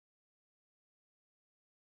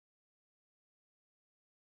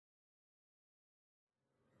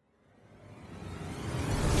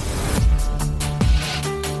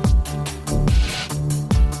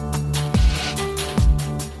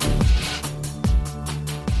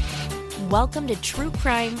welcome to True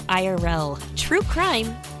Crime IRL, True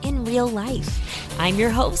Crime in Real Life. I'm your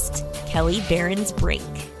host, Kelly Behrens-Brink.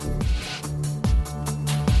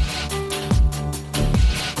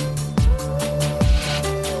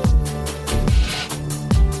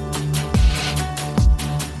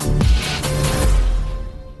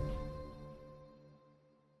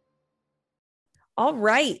 All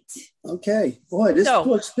right. Okay. Boy, this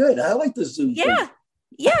looks good. I like the Zoom. Yeah.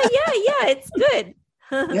 It's good.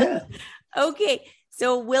 Yeah. Okay.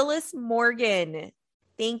 So Willis Morgan,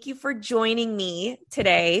 thank you for joining me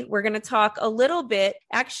today. We're going to talk a little bit.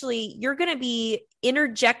 Actually, you're going to be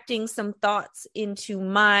interjecting some thoughts into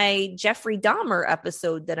my Jeffrey Dahmer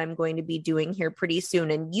episode that I'm going to be doing here pretty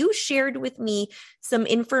soon. And you shared with me some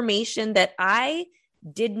information that I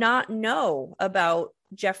did not know about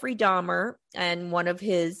Jeffrey Dahmer and one of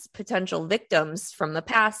his potential victims from the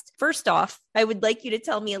past. First off, I would like you to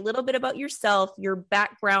tell me a little bit about yourself, your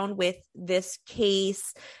background with this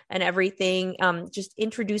case and everything. Just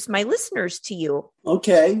introduce my listeners to you.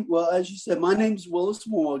 Okay. Well, as you said, my name's Willis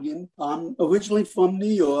Morgan. I'm originally from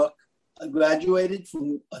New York. I graduated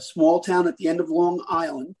from a small town at the end of Long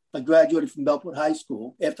Island. I graduated from Belport High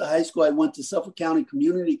School. After high school, I went to Suffolk County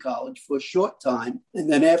Community College for a short time.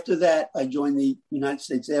 And then after that, I joined the United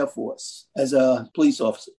States Air Force as a police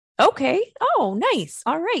officer. Okay. Oh, nice.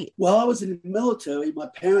 All right. While I was in the military, my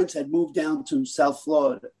parents had moved down to South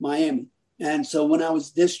Florida, Miami. And so when I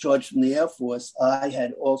was discharged from the Air Force, I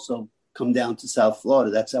had also come down to South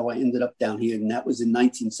Florida. That's how I ended up down here. And that was in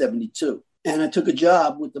 1972. And I took a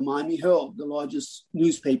job with the Miami Herald, the largest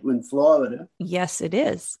newspaper in Florida. Yes, it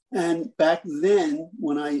is. And back then,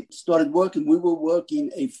 when I started working, we were working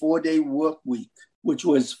a 4-day work week, which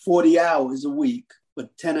was 40 hours a week,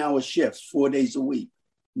 but 10-hour shifts, 4 days a week.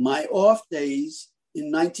 My off days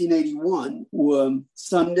in 1981 were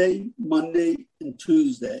Sunday, Monday, and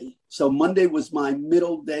Tuesday. So Monday was my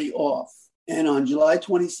middle day off. And on July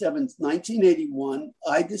 27th, 1981,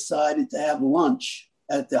 I decided to have lunch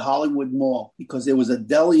at the Hollywood Mall because there was a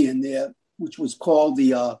deli in there, which was called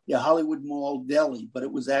the Hollywood Mall Deli, but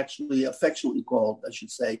it was actually affectionately called, I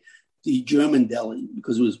should say, the German Deli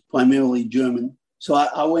because it was primarily German. So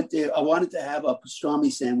I went there. I wanted to have a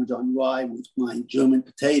pastrami sandwich on rye with my German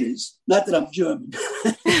potatoes. Not that I'm German.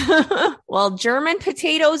 Well, German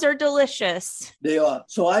potatoes are delicious. They are.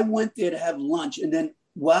 So I went there to have lunch. And then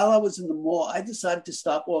while I was in the mall, I decided to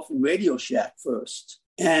stop off in Radio Shack first.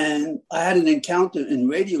 And I had an encounter in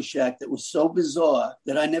Radio Shack that was so bizarre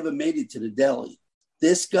that I never made it to the deli.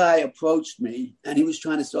 This guy approached me and he was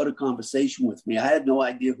trying to start a conversation with me. I had no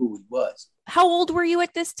idea who he was. How old were you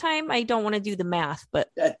at this time? I don't want to do the math, but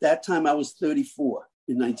at that time I was 34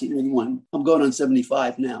 in 1981. I'm going on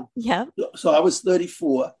 75 now. Yeah. So I was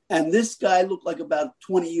 34 and this guy looked like about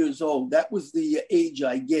 20 years old. That was the age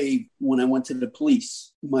I gave when I went to the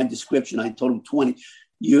police. In my description, I told him 20.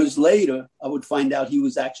 Years later, I would find out he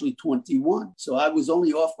was actually 21. So I was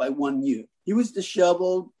only off by 1 year. He was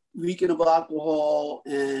disheveled, reeking of alcohol,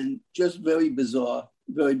 and just very bizarre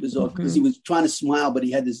because he was trying to smile, but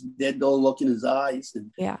he had this dead dull look in his eyes.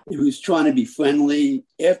 And he was trying to be friendly.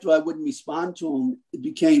 After I wouldn't respond to him, it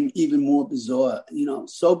became even more bizarre,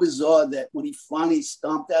 so bizarre that when he finally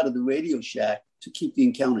stomped out of the Radio Shack, to keep the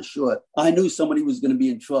encounter short, I knew somebody was going to be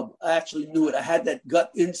in trouble. I actually knew it. I had that gut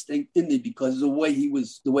instinct in me because of the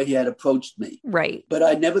way he had approached me. Right. But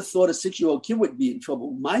I never thought a 6-year-old kid would be in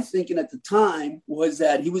trouble. My thinking at the time was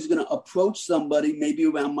that he was going to approach somebody maybe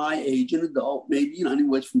around my age, an adult, maybe,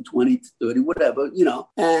 anywhere from 20 to 30, whatever,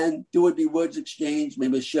 and there would be words exchanged,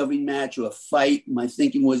 maybe a shoving match or a fight. My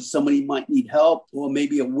thinking was somebody might need help or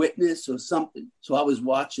maybe a witness or something. So I was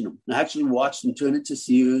watching him. I actually watched him turn into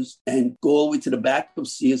Sears and go all the way to the back of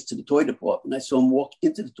Sears to the toy department. I saw him walk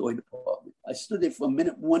into the toy department. I stood there for a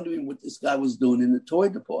minute wondering what this guy was doing in the toy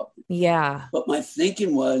department. Yeah. But my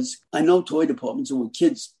thinking was, I know toy departments are where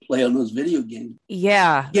kids play on those video games.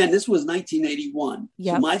 Yeah. Again, this was 1981.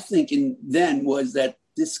 Yep. So my thinking then was that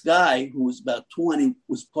this guy who was about 20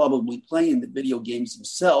 was probably playing the video games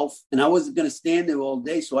himself. And I wasn't going to stand there all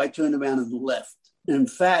day. So I turned around and left. And in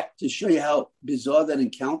fact, to show you how bizarre that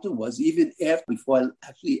encounter was, even before I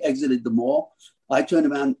actually exited the mall, I turned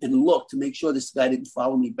around and looked to make sure this guy didn't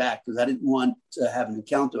follow me back because I didn't want to have an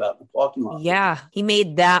encounter out in the parking lot. Yeah, he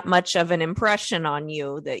made that much of an impression on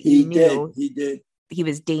you that you knew. He did. He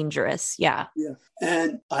was dangerous. Yeah. Yeah.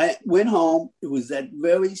 And I went home. It was that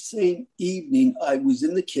very same evening. I was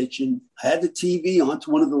in the kitchen. I had the TV on to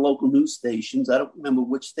one of the local news stations. I don't remember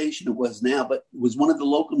which station it was now, but it was one of the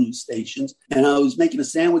local news stations. And I was making a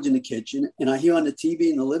sandwich in the kitchen. And I hear on the TV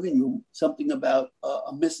in the living room something about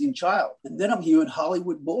a missing child. And then I'm hearing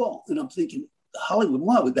Hollywood Ball. And I'm thinking, Hollywood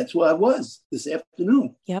Mall. That's where I was this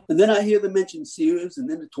afternoon. Yep. And then I hear them mention Sears and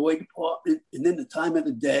then the toy department and then the time of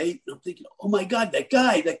the day. And I'm thinking, oh my God, that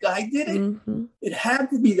guy did it. Mm-hmm. It had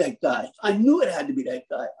to be that guy. I knew it had to be that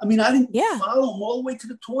guy. I mean, I didn't follow him all the way to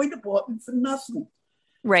the toy department for nothing.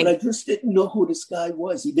 Right. But I just didn't know who this guy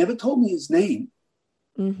was. He never told me his name.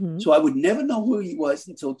 Mm-hmm. So I would never know who he was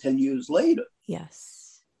until 10 years later.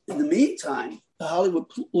 Yes. In the meantime, the Hollywood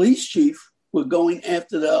police chief were going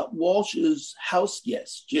after the Walsh's house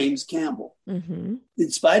guest, James Campbell. Mm-hmm.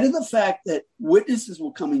 In spite of the fact that witnesses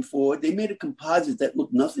were coming forward, they made a composite that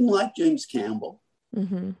looked nothing like James Campbell.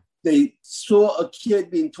 Mm-hmm. They saw a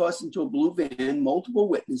kid being tossed into a blue van, multiple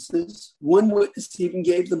witnesses. One witness even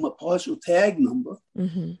gave them a partial tag number,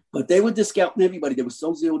 mm-hmm. but they were discounting everybody. They were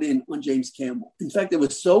so zeroed in on James Campbell. In fact, they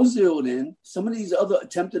were so zeroed in, some of these other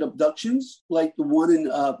attempted abductions, like the one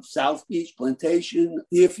in South Beach, Plantation,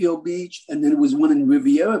 Deerfield Beach, and then there was one in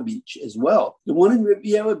Riviera Beach as well. The one in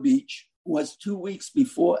Riviera Beach was 2 weeks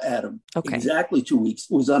before Adam. Okay. Exactly 2 weeks.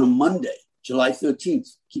 It was on a Monday. July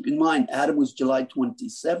 13th. Keep in mind, Adam was July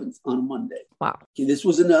 27th on a Monday. Wow. Okay, this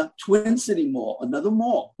was in a Twin City mall, another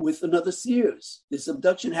mall with another Sears. This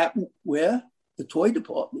abduction happened where? The toy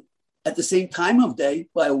department. At the same time of day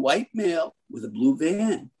by a white male with a blue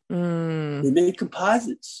van. Mm. They made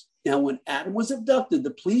composites. Now, when Adam was abducted, the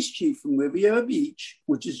police chief from Riviera Beach,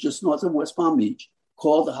 which is just north of West Palm Beach,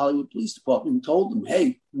 called the Hollywood Police Department and told them,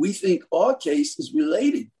 hey, we think our case is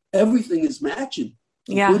related. Everything is matching.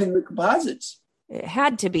 Including the composites. It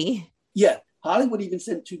had to be. Yeah. Hollywood even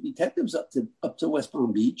sent 2 detectives up to West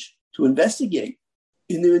Palm Beach to investigate.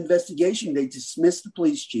 In their investigation, they dismissed the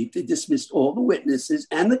police chief. They dismissed all the witnesses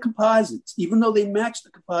and the composites. Even though they matched the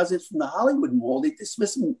composites from the Hollywood Mall, they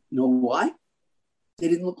dismissed them. You know why? They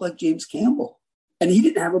didn't look like James Campbell. And he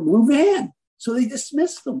didn't have a blue van. So they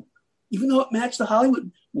dismissed them, even though it matched the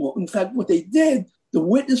Hollywood Mall. In fact, what they did, the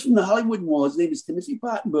witness from the Hollywood Mall, his name is Timothy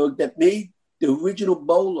Pottenberg, that made the original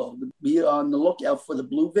Bolo, to be on the lookout for the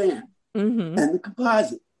blue van mm-hmm. and the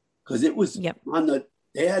composite, because it was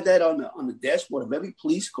they had that on the dashboard of every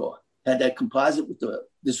police car, had that composite with the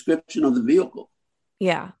description of the vehicle.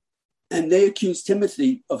 Yeah. And they accused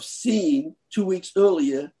Timothy of seeing 2 weeks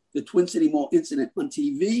earlier the Twin City Mall incident on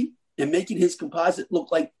TV and making his composite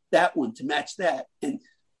look like that one to match that. And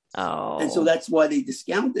so that's why they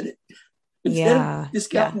discounted it. Instead of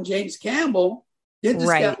discounting James Campbell, they're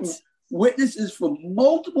discounting witnesses from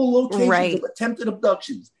multiple locations of attempted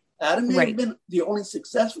abductions. Adam may have been the only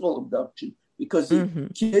successful abduction because the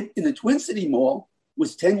kid in the Twin City Mall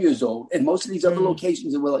was 10 years old. And most of these other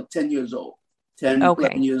locations were like 10 years old, 10,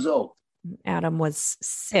 11 years old. Adam was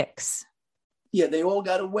 6. Yeah, they all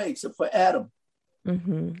got away except for Adam.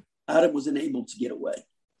 Mm-hmm. Adam was unable to get away.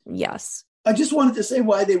 Yes. I just wanted to say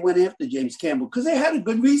why they went after James Campbell, because they had a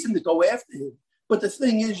good reason to go after him. But the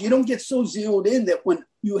thing is, you don't get so zeroed in that when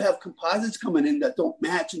you have composites coming in that don't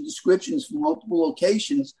match in descriptions from multiple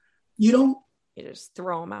locations, you just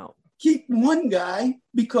throw them out. Keep one guy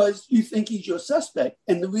because you think he's your suspect.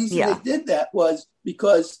 And the reason they did that was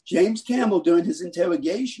because James Campbell, during his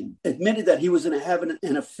interrogation, admitted that he was having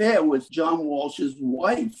an affair with John Walsh's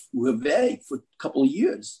wife, Reve, for a couple of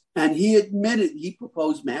years. And he admitted he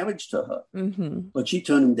proposed marriage to her. Mm-hmm. But she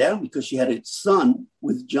turned him down because she had a son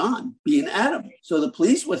with John, being Adam. So the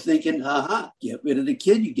police were thinking, get rid of the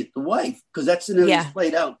kid, you get the wife. Because that scenario is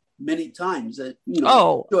played out many times,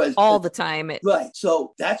 all the time. Right.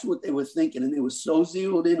 So that's what they were thinking. And they were so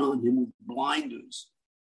zeroed in on him with blinders.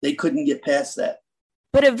 They couldn't get past that.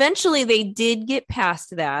 But eventually they did get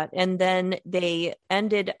past that. And then they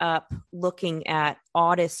ended up looking at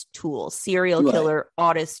Otis Toole, serial killer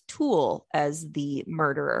Otis Toole, as the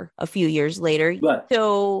murderer a few years later. Right.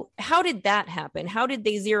 So how did that happen? How did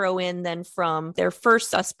they zero in then from their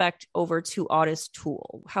first suspect over to Otis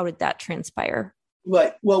Toole? How did that transpire?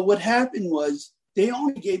 Right. Well, what happened was they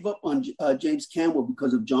only gave up on James Campbell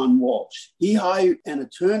because of John Walsh. He hired an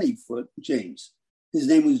attorney for James. His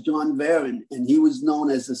name was John Varon, and he was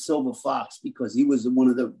known as the Silver Fox because he was one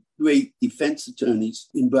of the great defense attorneys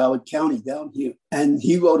in Broward County down here. And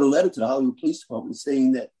he wrote a letter to the Hollywood Police Department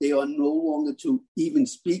saying that they are no longer to even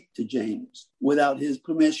speak to James without his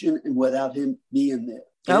permission and without him being there.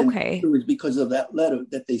 And it was because of that letter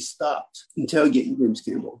that they stopped interrogating James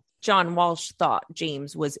Campbell. John Walsh thought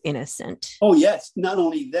James was innocent. Oh, yes. Not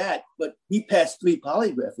only that, but he passed 3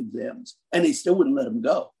 polygraph exams and they still wouldn't let him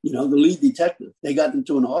go. You know, the lead detective, they got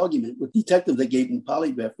into an argument with the detective that gave him the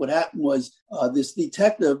polygraph. What happened was this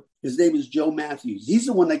detective, his name is Joe Matthews. He's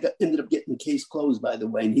the one that ended up getting the case closed, by the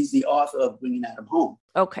way, and he's the author of Bringing Adam Home.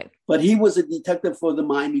 Okay. But he was a detective for the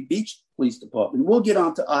Miami Beach Police Department. We'll get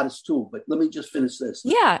on to Otis Toole, but let me just finish this.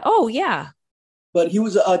 Yeah. Oh, yeah. But he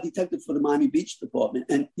was a detective for the Miami Beach Department.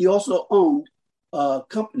 And he also owned a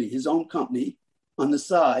company, his own company on the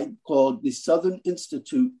side called the Southern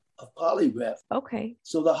Institute of Polygraph. Okay.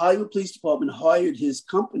 So the Hollywood Police Department hired his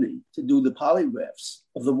company to do the polygraphs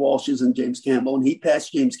of the Walshes and James Campbell. And he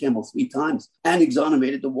passed James Campbell 3 times and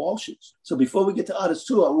exonerated the Walshes. So before we get to Artist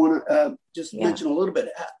 2, I want to just mention a little bit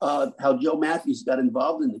how Joe Matthews got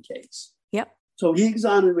involved in the case. Yep. So he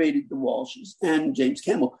exonerated the Walshes and James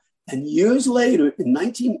Campbell. And years later, in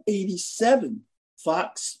 1987,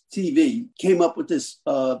 Fox TV came up with this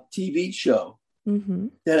TV show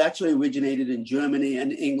that actually originated in Germany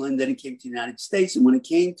and England. Then it came to the United States. And when it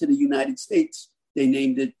came to the United States, they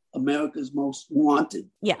named it America's Most Wanted.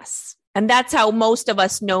 Yes. And that's how most of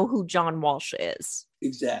us know who John Walsh is.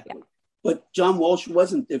 Exactly. Yeah. But John Walsh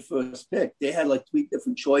wasn't their first pick. They had like 3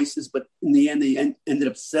 different choices, but in the end, they ended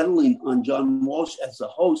up settling on John Walsh as a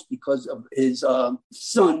host because of his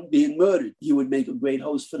son being murdered. He would make a great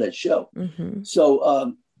host for that show.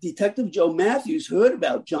 So Detective Joe Matthews heard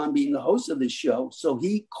about John being the host of this show, so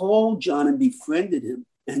he called John and befriended him.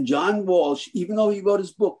 And John Walsh, even though he wrote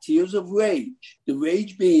his book, Tears of Rage, the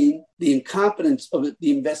rage being the incompetence of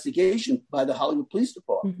the investigation by the Hollywood Police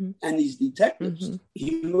Department and these detectives,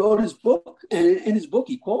 he wrote his book. And in his book,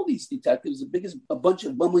 he called these detectives a bunch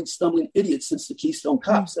of bumbling, stumbling idiots since the Keystone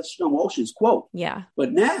Cops. That's John Walsh's quote. Yeah.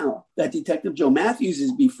 But now that Detective Joe Matthews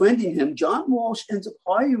is befriending him, John Walsh ends up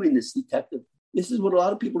hiring this detective. This is what a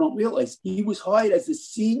lot of people don't realize. He was hired as the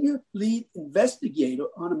senior lead investigator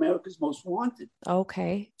on America's Most Wanted.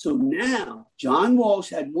 Okay. So now John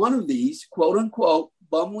Walsh had one of these, quote unquote,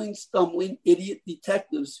 bumbling, stumbling, idiot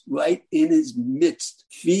detectives right in his midst,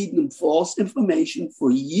 feeding him false information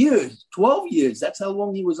for years, 12 years. That's how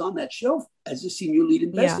long he was on that show as a senior lead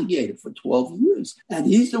investigator for 12 years. And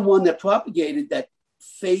he's the one that propagated that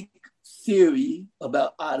fake theory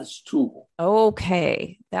about Artist Tool.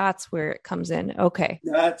 Okay. That's where it comes in. Okay.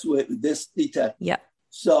 That's where this detective. Yeah.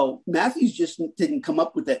 So Matthews just didn't come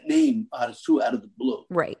up with that name, Artist Tool, out of the blue.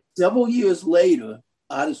 Right. Several years later,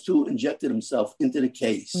 Artist Tool injected himself into the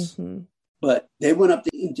case. But they went up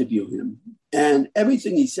to interview him. And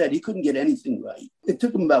everything he said, he couldn't get anything right. It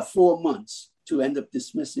took him about 4 months to end up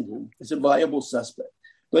dismissing him as a viable suspect.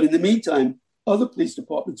 But in the meantime, other police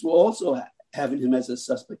departments were also having him as a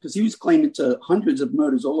suspect because he was claiming to hundreds of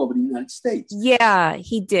murders all over the United States. Yeah,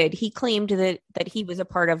 he did. He claimed that he was a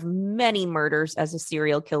part of many murders as a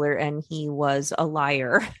serial killer, and he was a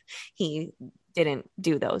liar. He didn't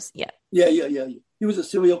do those yet. Yeah. He was a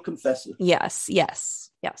serial confessor. Yes.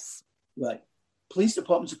 Right. Police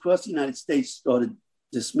departments across the United States started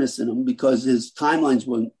dismissing him because his timelines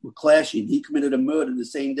were clashing. He committed a murder the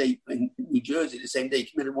same day in New Jersey, the same day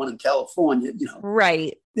he committed one in California,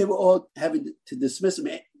 Right. They were all having to dismiss him.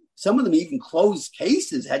 Some of them even closed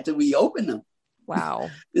cases, had to reopen them. Wow.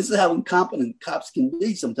 This is how incompetent cops can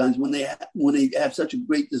be sometimes when they have such a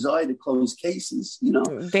great desire to close cases,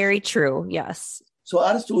 Very true. Yes. So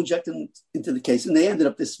Artist Tool injected him into the case, and they ended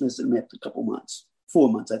up dismissing him after a couple months, 4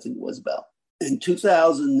 months, I think it was about. In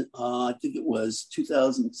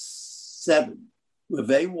 2007,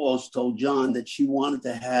 Reve Walsh told John that she wanted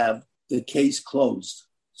to have the case closed.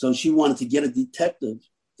 So she wanted to get a detective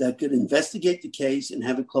that could investigate the case and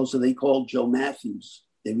have it closed. So they called Joe Matthews.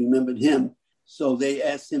 They remembered him. So they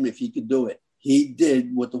asked him if he could do it. He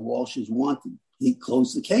did what the Walshes wanted. He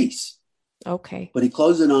closed the case. Okay. But he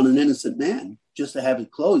closed it on an innocent man just to have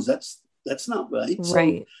it closed. That's not right.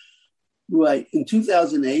 Right. Right. In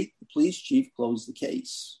 2008, the police chief closed the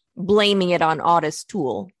case. Blaming it on Artist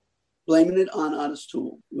Tool. Blaming it on Artist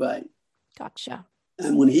Tool. Right. Gotcha.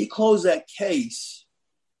 And when he closed that case,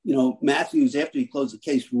 Matthews, after he closed the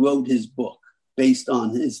case, wrote his book based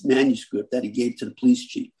on his manuscript that he gave to the police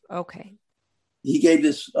chief. Okay. He gave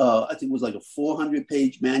this, I think it was like a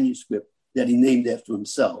 400-page manuscript that he named after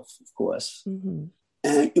himself, of course. And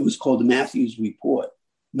it was called the Matthews Report.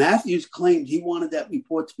 Matthews claimed he wanted that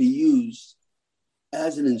report to be used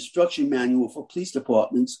as an instruction manual for police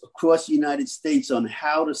departments across the United States on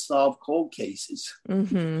how to solve cold cases.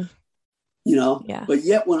 Yeah. But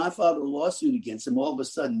yet when I filed a lawsuit against him, all of a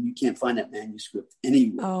sudden you can't find that manuscript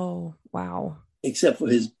anywhere. Oh, wow. Except for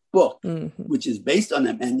his book, which is based on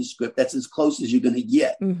that manuscript. That's as close as you're going to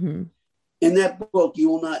get. In that book, you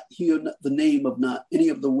will not hear the name of not any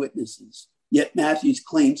of the witnesses. Yet Matthews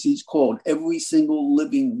claims he's called every single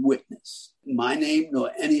living witness. My name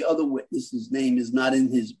nor any other witness's name is not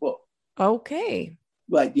in his book. Okay.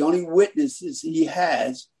 Right. The only witnesses he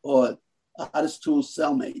has are Artist Tool's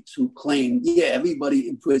cellmates who claim, everybody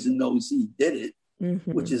in prison knows he did it.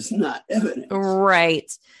 which is not evidence.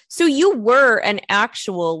 Right. So you were an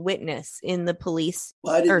actual witness in the police.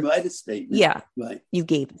 Well, I didn't write a statement. Yeah. Right. You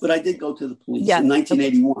gave. But I did go to the police in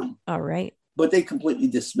 1981. All right. But they completely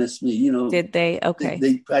dismissed me. Did they? Okay.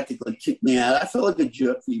 They practically kicked me out. I felt like a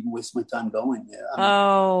jerk for even wasting my time going there.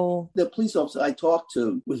 The police officer I talked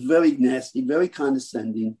to was very nasty, very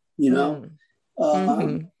condescending,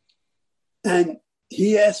 and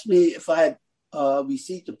he asked me if I had a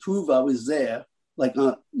receipt to prove I was there. Like,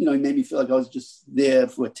 he made me feel like I was just there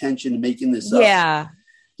for attention and making this up. Yeah.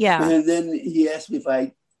 And then he asked me if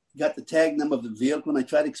I got the tag number of the vehicle, and I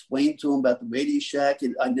tried to explain to him about the Radio Shack.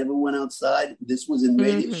 And I never went outside. This was in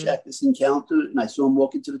Radio Shack, this encounter, and I saw him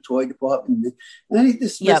walk into the toy department. And then he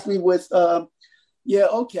dismissed me with, yeah,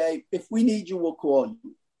 okay, if we need you, we'll call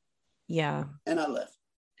you. Yeah. And I left.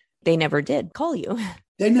 They never did call you.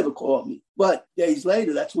 They never called me. But days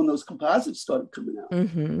later, that's when those composites started coming out.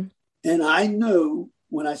 And I knew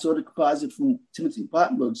when I saw the composite from Timothy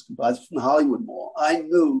Pottenberg's composite from the Hollywood Mall, I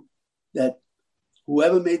knew that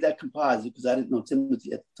whoever made that composite, because I didn't know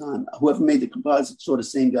Timothy at the time, whoever made the composite saw the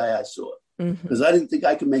same guy I saw. Because I didn't think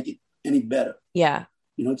I could make it any better. Yeah.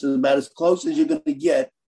 It's about as close as you're going to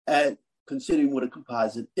get at considering what a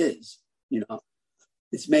composite is.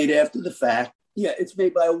 It's made after the fact. Yeah, it's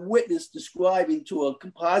made by a witness describing to a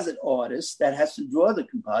composite artist that has to draw the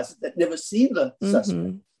composite that never seen the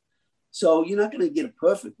suspect. So you're not going to get a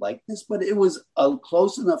perfect likeness, but it was a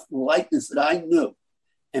close enough likeness that I knew.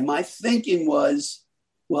 And my thinking was,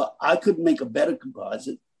 well, I could make a better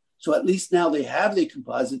composite. So at least now they have their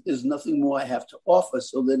composite. There's nothing more I have to offer.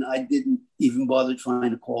 So then I didn't even bother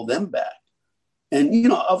trying to call them back.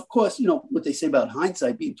 And, of course, what they say about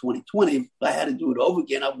hindsight being 20/20, if I had to do it over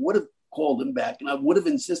again, I would have called him back, and I would have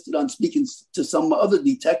insisted on speaking to some other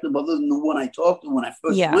detective other than the one I talked to when I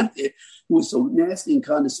first went there, who was so nasty and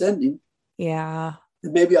condescending. Yeah.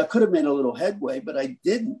 And maybe I could have made a little headway, but I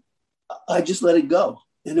didn't. I just let it go.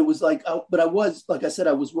 And it was like, but I was, like I said,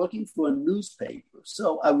 I was working for a newspaper.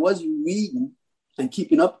 So I was reading and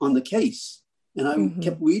keeping up on the case. And I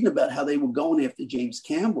kept reading about how they were going after James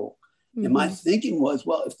Campbell. And my thinking was,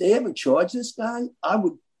 well, if they ever charge this guy, I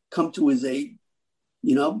would come to his aid.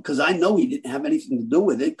 Because I know he didn't have anything to do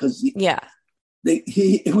with it, because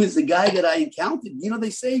it was the guy that I encountered. They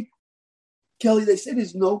say, Kelly,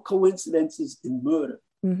 there's no coincidences in murder.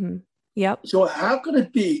 Yep. So how could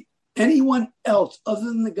it be anyone else other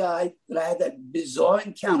than the guy that I had that bizarre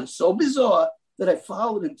encounter, so bizarre that I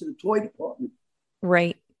followed him to the toy department?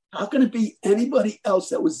 Right. How can it be anybody else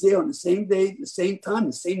that was there on the same day, the same time,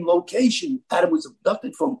 the same location Adam was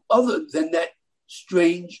abducted from, other than that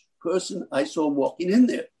strange person I saw walking in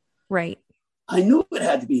there? Right. I knew it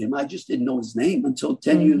had to be him. I just didn't know his name until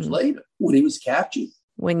 10 years later when he was captured.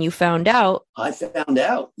 When you found out. I found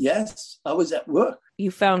out. Yes. I was at work.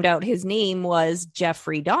 You found out his name was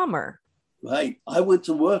Jeffrey Dahmer. Right. I went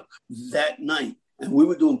to work that night and we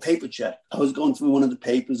were doing paper check. I was going through one of the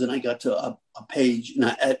papers and I got to a page, and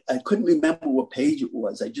I couldn't remember what page it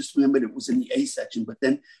was. I just remembered it was in the A section. But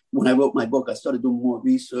then when I wrote my book, I started doing more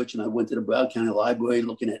research, and I went to the Broward County Library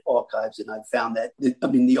looking at archives, and I found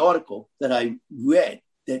the article that I read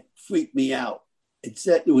that freaked me out. It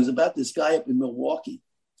said it was about this guy up in Milwaukee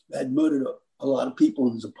who had murdered a lot of people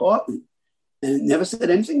in his apartment, and it never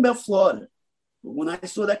said anything about Florida. But when I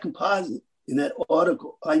saw that composite in that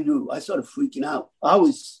article, I knew. I started freaking out. I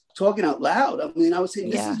was talking out loud. I mean, I was saying,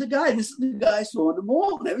 this is the guy I saw in the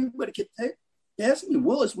mall. And everybody kept asking me,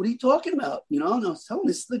 Willis, what are you talking about? And I was telling them,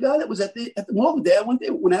 this is the guy that was at the mall the day I went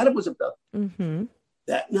there when Adam was abducted.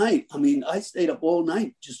 That night, I mean, I stayed up all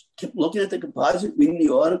night, just kept looking at the composite, reading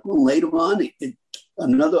the article. And later on,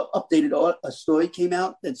 another updated story came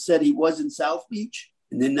out that said he was in South Beach.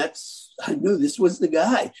 And then I knew this was the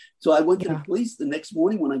guy. So I went to the police the next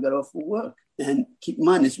morning when I got off of work. And keep in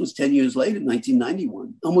mind, this was 10 years later,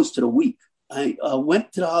 1991, almost to the week. I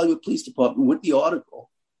went to the Hollywood Police Department with the article.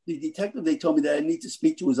 The detective they told me that I need to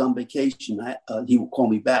speak to was on vacation. He would call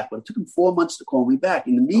me back, but it took him 4 months to call me back.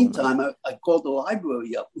 In the meantime, I called the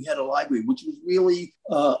library up. We had a library, which was really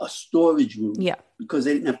a storage room because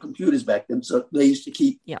they didn't have computers back then. So they used to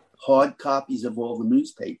keep hard copies of all the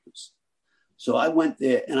newspapers. So I went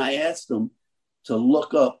there and I asked them to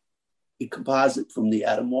look up a composite from the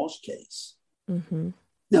Adam Walsh case.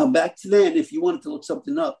 Now, back to then, if you wanted to look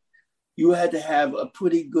something up, you had to have a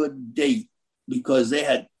pretty good date because they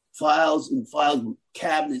had files and file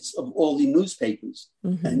cabinets of all the newspapers.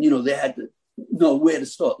 And, they had to know where to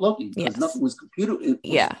start looking because nothing was computer. It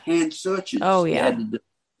was hand searches. Oh, yeah.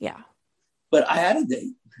 But I had a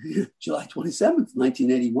date, July 27th,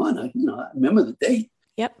 1981. I remember the date.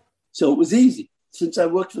 Yep. So it was easy. since I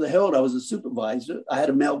worked for the Herald, I was a supervisor. I had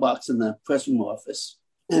a mailbox in the press room office.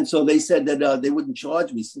 And so they said that they wouldn't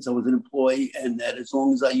charge me since I was an employee, and that as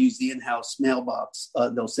long as I use the in-house mailbox,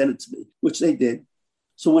 they'll send it to me, which they did.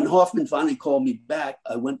 So when Hoffman finally called me back,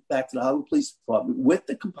 I went back to the Hollywood Police Department with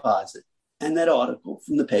the composite and that article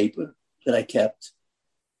from the paper that I kept.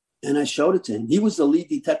 And I showed it to him. He was the lead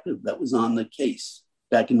detective that was on the case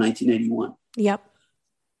back in 1981. Yep.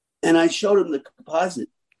 And I showed him the composite,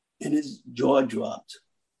 and his jaw dropped.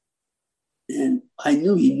 And I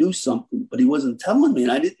knew he knew something, but he wasn't telling me,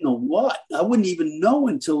 and I didn't know what. I wouldn't even know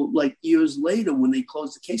until like years later when they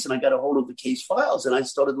closed the case, and I got a hold of the case files, and I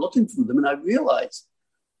started looking through them, and I realized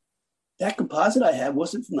that composite I had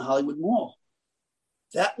wasn't from the Hollywood Mall.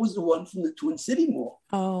 That was the one from the Twin City Mall.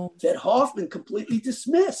 Oh. That Hoffman completely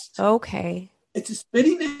dismissed. Okay. It's a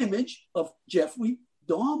spitting image of Jeffrey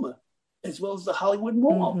Dahmer, as well as the Hollywood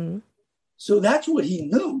Mall. Mm-hmm. So that's what he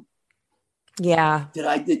knew. Yeah. That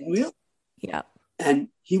I didn't realize. Yeah. And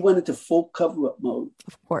he went into full cover-up mode.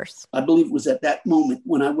 Of course. I believe it was at that moment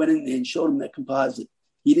when I went in there and showed him that composite.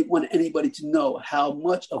 He didn't want anybody to know how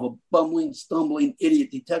much of a bumbling, stumbling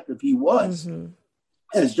idiot detective he was,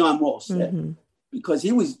 as John Walsh said, because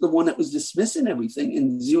he was the one that was dismissing everything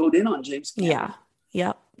and zeroed in on James Cameron.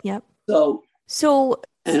 Yeah. Yep. So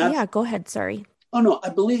go ahead. Sorry. Oh, no, I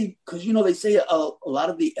believe, because, they say a lot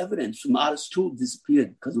of the evidence from Artist's Tool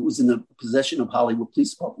disappeared because it was in the possession of Hollywood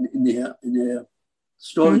Police Department in their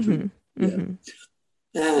storage room.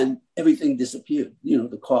 And everything disappeared,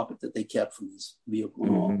 the carpet that they kept from his vehicle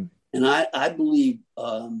and all. And I believe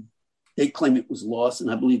they claim it was lost,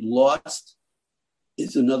 and I believe lost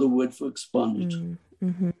is another word for expunged.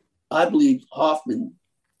 I believe Hoffman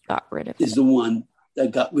got rid of is the one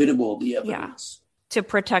that got rid of all the evidence. To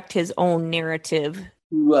protect his own narrative.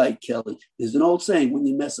 Right, Kelly. There's an old saying, when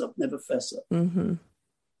you mess up, never fess up. And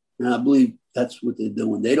I believe that's what they're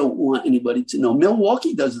doing. They don't want anybody to know.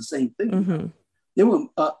 Milwaukee does the same thing. There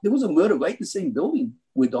was a murder right in the same building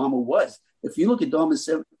where Dahmer was. If you look at Dahmer's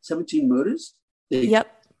 17 murders they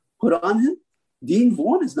put on him, Dean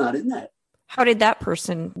Vaughn is not in that. How did that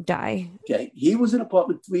person die? Okay. He was in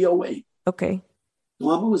apartment 308. Okay.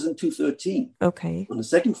 Dahmer was in 213. Okay. On the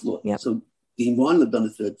second floor. Yep. So Dean Vaughn lived on the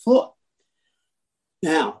third floor.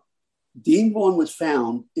 Now, Dean Vaughn was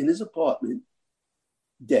found in his apartment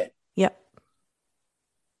dead. Yep.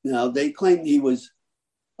 Now, they claimed he was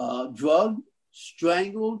drugged,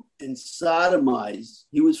 strangled, and sodomized.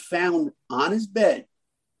 He was found on his bed,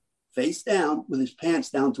 face down, with his pants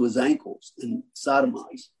down to his ankles, and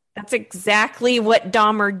sodomized. That's exactly what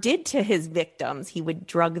Dahmer did to his victims. He would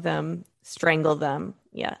drug them, strangle them.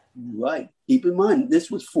 Yeah. Right. Keep in mind,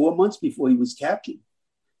 this was 4 months before he was captured.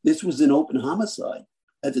 This was an open homicide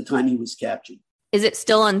at the time he was captured. Is it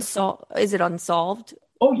still unsolved? Is it unsolved?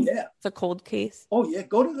 Oh, yeah. It's a cold case? Oh, yeah.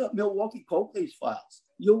 Go to the Milwaukee cold case files.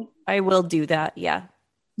 I will do that. Yeah.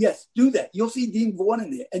 Yes, do that. You'll see Dean Vaughn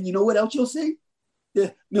in there. And you know what else you'll see?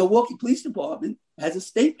 The Milwaukee Police Department has a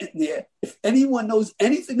statement in there. If anyone knows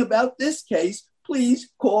anything about this case, please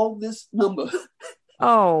call this number.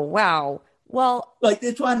 Oh, wow. Well, like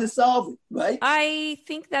they're trying to solve it, right? I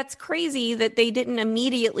think that's crazy that they didn't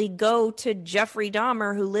immediately go to Jeffrey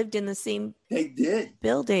Dahmer, who lived in the same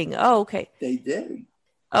building. Oh, okay. They did.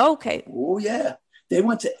 Okay. Oh, yeah. They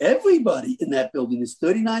went to everybody in that building. There's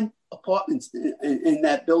 39 apartments in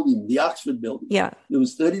that building, the Oxford building. Yeah. There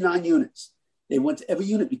was 39 units. They went to every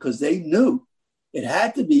unit because they knew it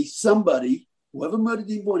had to be somebody, whoever murdered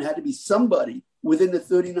Dean Vaughn had to be somebody within the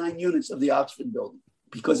 39 units of the Oxford building,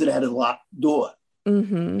 because it had a locked door.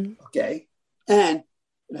 Okay. And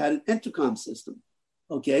it had an intercom system.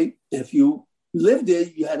 Okay. If you lived there,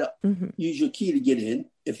 you had to use your key to get in.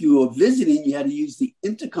 If you were visiting, you had to use the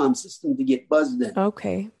intercom system to get buzzed in.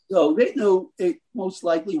 Okay. So they knew it most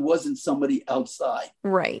likely wasn't somebody outside.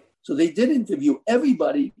 Right. So they did interview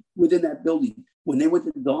everybody within that building. When they went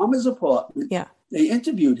to Dahmer's apartment, they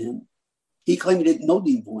interviewed him. He claimed he didn't know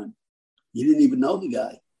Dean Vaughn. He didn't even know the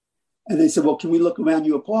guy. And they said, well, can we look around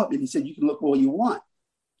your apartment? He said, you can look all you want.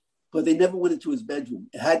 But they never went into his bedroom.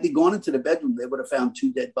 Had they gone into the bedroom, they would have found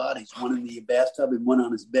 2 dead bodies, one in the bathtub and one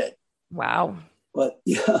on his bed. Wow. But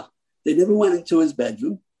yeah, they never went into his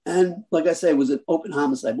bedroom. And like I said, it was an open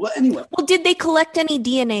homicide. Well, anyway. Well, did they collect any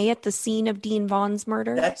DNA at the scene of Dean Vaughn's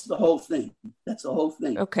murder? That's the whole thing.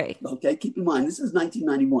 Okay. Okay. Keep in mind, this is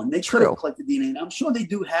 1991. They could have collected DNA. I'm sure they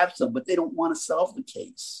do have some, but they don't want to solve the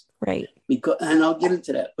case. Right. And I'll get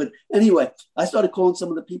into that. But anyway, I started calling some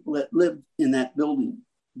of the people that lived in that building.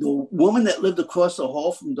 The woman that lived across the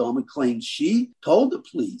hall from Dahmer claimed she told the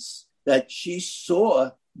police that she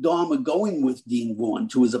saw Dahmer going with Dean Vaughn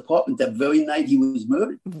to his apartment that very night he was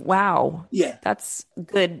murdered. Wow. Yeah. That's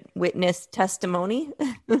good witness testimony.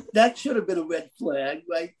 That should have been a red flag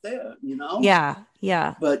right there, Yeah.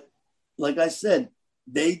 Yeah. But like I said,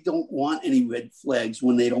 they don't want any red flags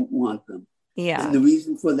when they don't want them. Yeah. And the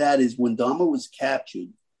reason for that is when Dahmer was captured,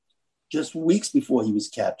 just weeks before he was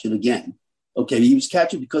captured again. Okay, he was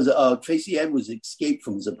captured because Tracy Edwards escaped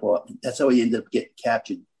from his apartment. That's how he ended up getting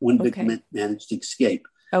captured. One victim managed to escape.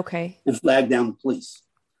 Okay. And flagged down the police.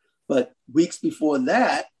 But weeks before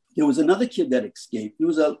that, there was another kid that escaped. He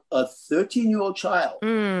was a 13-year-old child.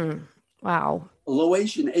 Wow. A low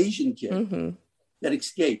Asian kid that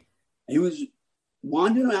escaped. He was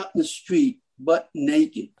wandering out in the street, butt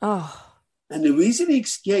naked. Oh. And the reason he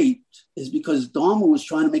escaped is because Dahmer was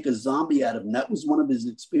trying to make a zombie out of him. That was one of his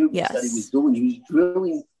experiments that he was doing. He was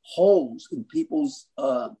drilling holes in people's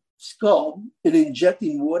skull and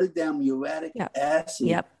injecting watered down muriatic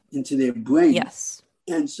acid into their brain. Yes.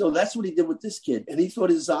 And so that's what he did with this kid. And he thought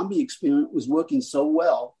his zombie experiment was working so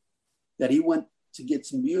well that he went to get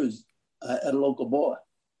some beers at a local bar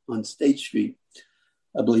on State Street,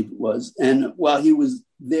 I believe it was. And while he was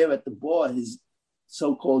there at the bar, his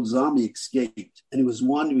so-called zombie escaped. And he was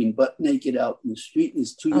wandering butt naked out in the street. And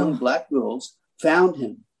his two young black girls found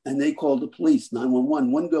him. And they called the police, 911.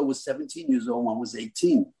 One girl was 17 years old, one was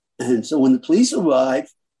 18. And so when the police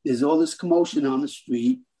arrived, there's all this commotion on the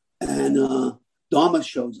street. And Dahmer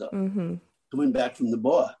shows up, coming back from the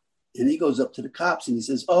bar. And he goes up to the cops and he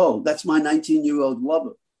says, "Oh, that's my 19-year-old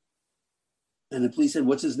lover." And the police said,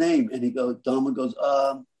 "What's his name?" And Dahmer goes,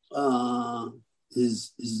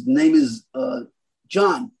 his name is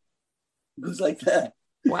John." It goes like that.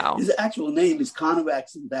 Wow. His actual name is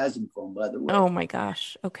Conrax and Basinphone, by the way. Oh my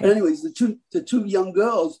gosh. Okay. But anyways, the two young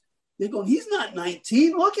girls, they're going, "He's not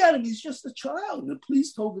 19. Look at him. He's just a child." And the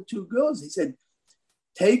police told the two girls, he said,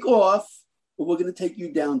 "Take off, or we're going to take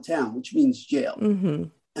you downtown," which means jail.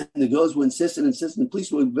 And the girls were insistent. The police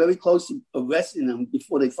were very close to arresting them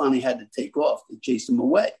before they finally had to take off. They chased them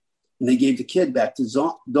away. And they gave the kid back to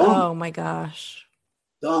Dahmer. Oh my gosh.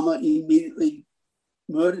 Dahmer immediately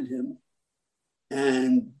murdered him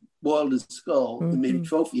and boiled his skull and made a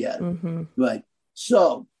trophy out of it. Right.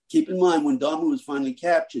 So keep in mind, when Dahmer was finally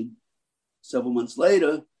captured several months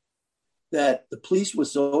later, that the police were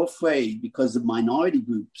so afraid because of minority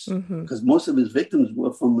groups, because most of his victims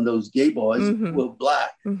were from those gay bars, were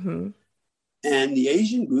black. And the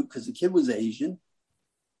Asian group, because the kid was Asian,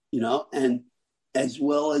 and as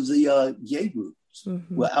well as the gay groups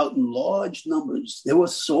were out in large numbers. They were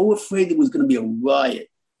so afraid there was going to be a riot.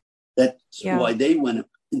 That's why they went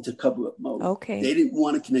into cover-up mode. Okay. They didn't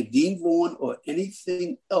want to connect Dean Vaughn or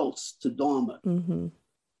anything else to Dahmer.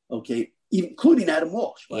 Okay, including Adam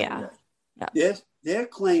Walsh, by the way. Their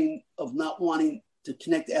claim of not wanting to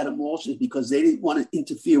connect Adam Walsh is because they didn't want to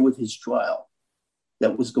interfere with his trial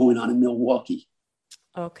that was going on in Milwaukee.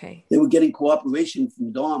 Okay. They were getting cooperation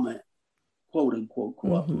from Dahmer, quote unquote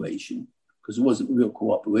cooperation, because it wasn't real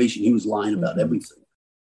cooperation. He was lying about everything.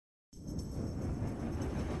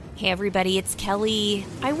 Hey everybody, it's Kelly.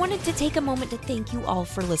 I wanted to take a moment to thank you all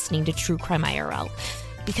for listening to True Crime IRL.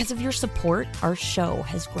 Because of your support, our show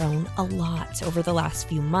has grown a lot over the last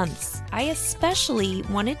few months. I especially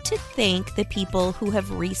wanted to thank the people who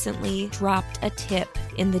have recently dropped a tip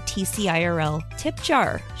in the TCIRL tip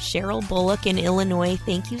jar. Cheryl Bullock in Illinois,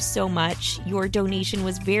 thank you so much. Your donation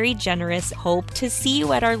was very generous. Hope to see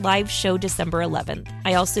you at our live show December 11th.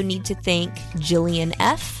 I also need to thank Jillian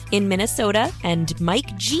F. in Minnesota and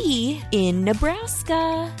Mike G. in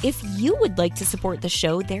Nebraska. If you would like to support the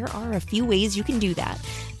show, there are a few ways you can do that.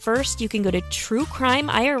 First, you can go to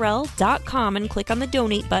truecrimeirl.com and click on the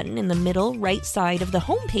donate button in the middle right side of the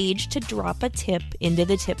homepage to drop a tip into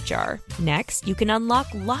the tip jar. Next, you can unlock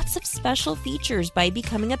lots of special features by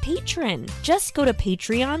becoming a patron. Just go to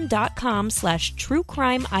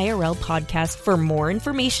patreon.com/truecrimeirl podcast for more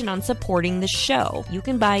information on supporting the show. You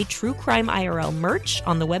can buy True Crime IRL merch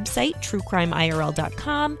on the website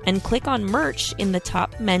truecrimeirl.com and click on merch in the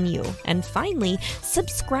top menu. And finally,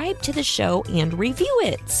 subscribe to the show and review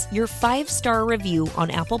it. Your 5-star review on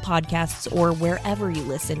Apple Podcasts or wherever you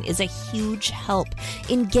listen is a huge help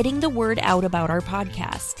in getting the word out about our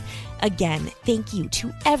podcast. Again, thank you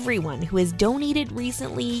to everyone who has donated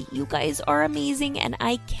recently. You guys are amazing, and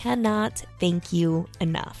I cannot thank you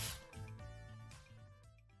enough.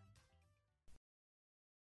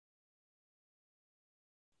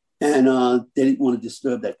 And they didn't want to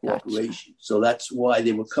disturb that cooperation. Gotcha. So that's why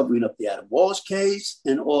they were covering up the Adam Walsh case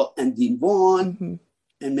and Dean Vaughn.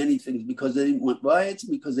 And many things, because they didn't want riots,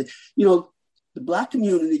 because they, the black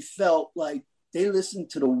community felt like they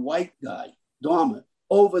listened to the white guy, Dahmer,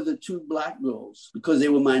 over the two black girls because they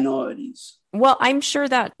were minorities. Well, I'm sure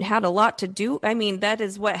that had a lot to do. I mean, that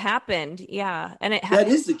is what happened. Yeah. And that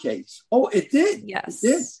is the case. Oh, it did. Yes. It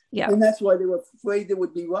did. Yeah. And that's why they were afraid there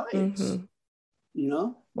would be riots. You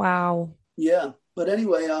know? Wow. Yeah. But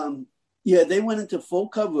anyway, they went into full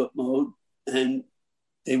cover-up mode, and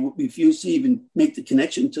they refused to even make the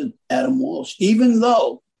connection to Adam Walsh, even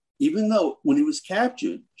though when he was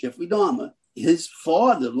captured, Jeffrey Dahmer, his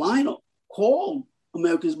father, Lionel, called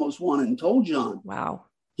America's Most Wanted and told John, wow,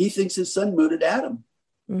 he thinks his son murdered Adam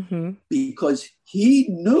because he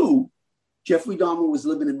knew Jeffrey Dahmer was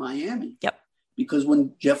living in Miami. Yep. Because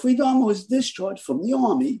when Jeffrey Dahmer was discharged from the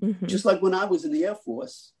Army, just like when I was in the Air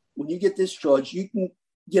Force, when you get discharged, you can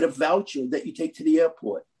get a voucher that you take to the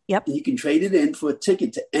airport. Yep. And you can trade it in for a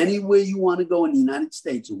ticket to anywhere you want to go in the United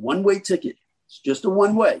States, a one-way ticket. It's just a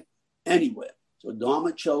one-way, anywhere. So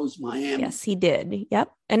Dahmer chose Miami. Yes, he did.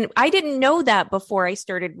 Yep. And I didn't know that before I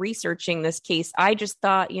started researching this case. I just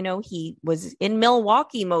thought, he was in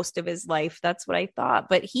Milwaukee most of his life. That's what I thought.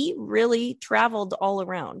 But he really traveled all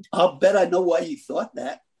around. I'll bet I know why you thought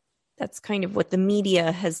that. That's kind of what the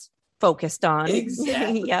media has focused on.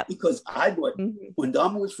 Exactly. Yep. Because I bought, when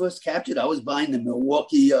Dahmer was first captured, I was buying the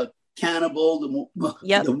Milwaukee Cannibal, the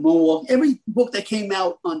Milwaukee, every book that came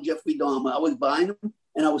out on Jeffrey Dahmer, I was buying them.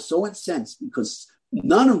 And I was so incensed because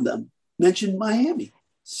none of them mentioned Miami.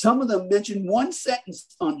 Some of them mentioned one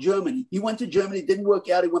sentence on Germany. He went to Germany, didn't work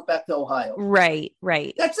out. He went back to Ohio. Right.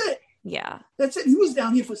 That's it. Yeah. That's it. He was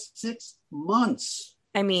down here for 6 months.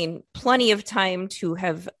 I mean, plenty of time to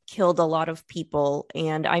have killed a lot of people.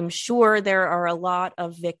 And I'm sure there are a lot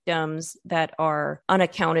of victims that are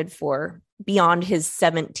unaccounted for beyond his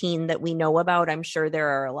 17 that we know about. I'm sure there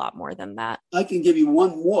are a lot more than that. I can give you one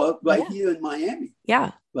more here in Miami.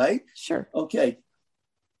 Yeah. Right? Sure. Okay.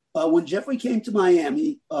 When Jeffrey came to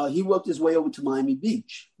Miami, he worked his way over to Miami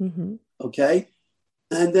Beach. Okay.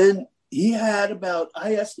 And then he had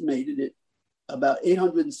I estimated it, about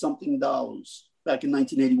 $800 and something back in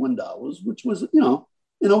 1981 dollars, which was, an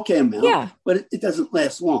okay amount. Yeah. But it doesn't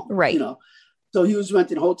last long. Right. So he was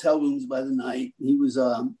renting hotel rooms by the night. He was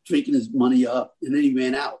drinking his money up, and then he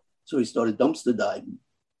ran out. So he started dumpster diving.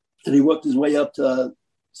 And he worked his way up to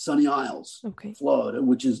Sunny Isles, Florida,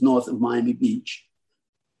 which is north of Miami Beach.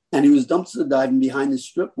 And he was dumpster diving behind the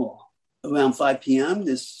strip mall. Around 5 p.m.,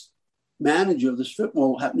 this manager of the strip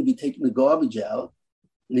mall happened to be taking the garbage out,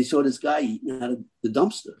 and he saw this guy eating out of the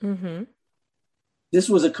dumpster. This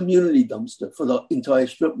was a community dumpster for the entire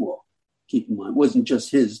strip mall. Keep in mind, it wasn't just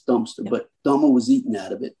his dumpster, but Dahmer was eating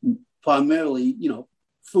out of it, primarily,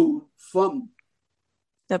 food from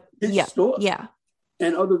his store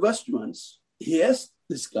and other restaurants. He asked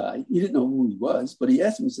this guy, he didn't know who he was, but he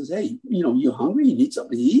asked him, he says, hey, you hungry? You need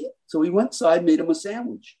something to eat? So he went inside, made him a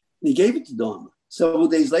sandwich, and he gave it to Dahmer. Several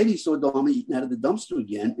days later, he saw Dahmer eating out of the dumpster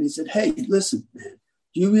again, and he said, hey, listen, man,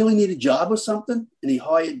 do you really need a job or something? And he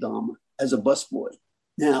hired Dahmer as a busboy.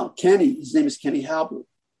 Now, his name is Kenny Halbert.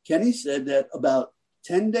 Kenny said that about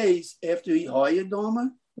 10 days after he hired Dahmer,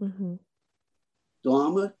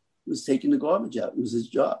 Dahmer was taking the garbage out. It was his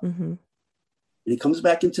job. And he comes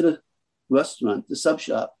back into the restaurant, the sub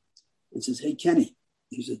shop, and says, hey, Kenny,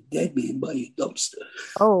 there's a dead man by your dumpster.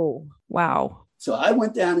 Oh, wow. So I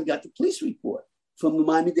went down and got the police report from the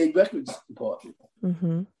Miami-Dade Records Department.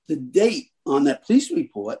 The date on that police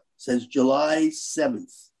report says July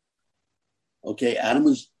 7th. Okay, Adam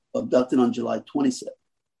was abducted on July 27th.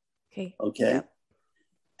 Okay.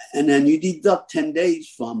 And then you deduct 10 days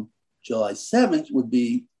from July 7th would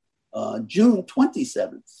be June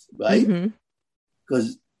 27th, right?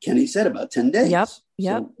 Because Kenny said about 10 days.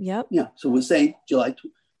 Yep. Yeah. So we're saying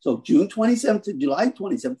so June 27th to July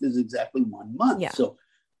 27th is exactly 1 month. Yeah. So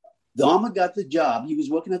Dahmer got the job. He was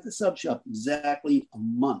working at the sub shop exactly a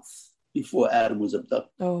month before Adam was abducted.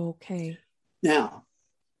 Okay. Now,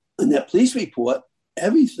 in that police report,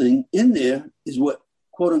 everything in there is what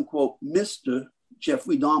quote unquote, Mr.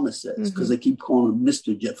 Jeffrey Dahmer says, because they keep calling him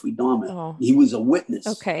Mr. Jeffrey Dahmer. Oh. He was a witness.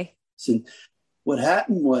 Okay. So what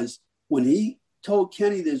happened was when he told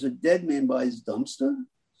Kenny there's a dead man by his dumpster.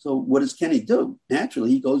 So what does Kenny do?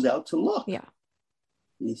 Naturally, he goes out to look. Yeah.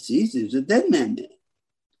 And he sees there's a dead man there.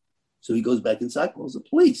 So he goes back inside, calls the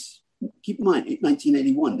police. Keep in mind,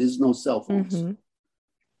 1981, there's no cell phones. So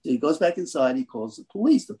he goes back inside, he calls the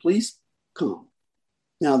police. The police come.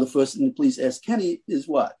 Now, the first thing the police ask Kenny is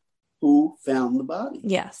what? Who found the body?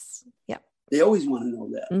 Yes. Yep. They always want to know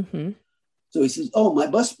that. So he says, oh, my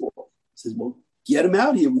busboy. He says, well, get him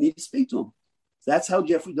out here. We need to speak to him. That's how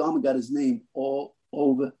Jeffrey Dahmer got his name all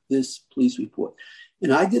over this police report.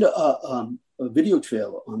 And I did a video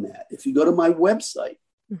trailer on that. If you go to my website,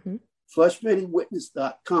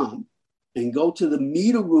 frustratedwitness.com and go to the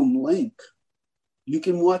meter room link, you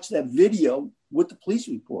can watch that video with the police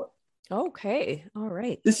report. Okay. All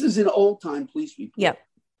right. This is an old time police report. Yep.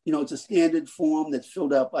 You know, it's a standard form that's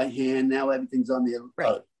filled out by hand. Now everything's on their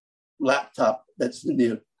laptop that's in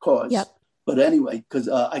their cars. Yep. But anyway, because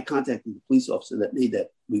I contacted the police officer that made that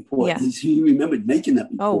report. Yeah. He remembered making that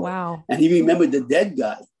report. Oh, wow. And he remembered the dead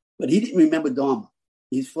guy, but he didn't remember Dahmer.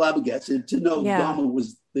 He's flabbergasted to know Dahmer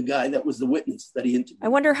was the guy that was the witness that he interviewed. I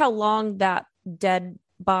wonder how long that dead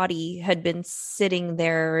body had been sitting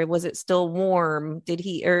there. Was it still warm? Did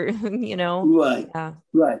he, or, you know? Right. Yeah.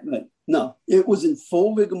 Right. No, it was in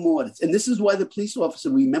full rigor mortis. And this is why the police officer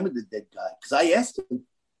remembered the dead guy. Because I asked him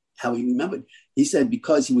how he remembered. He said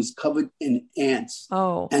because he was covered in ants.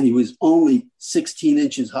 Oh. And he was only 16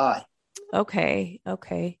 inches high. Okay.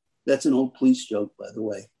 That's an old police joke, by the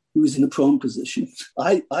way. He was in a prone position.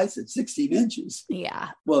 I said 16 inches. Yeah.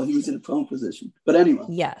 Well, he was in a prone position. But anyway.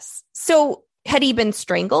 Yes. So had he been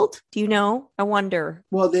strangled? Do you know? I wonder.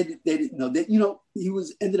 Well, they didn't know. He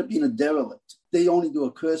ended up being a derelict. They only do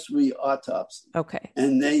a cursory autopsy. Okay.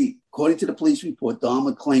 And according to the police report,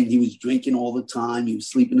 Dahmer claimed he was drinking all the time. He was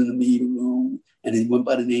sleeping in the meter room, and he went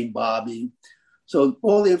by the name Bobby. So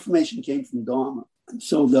all the information came from Dahmer.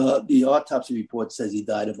 So the autopsy report says he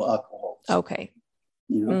died of alcohol. Okay.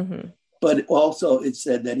 You know, but also it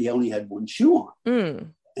said that he only had one shoe on,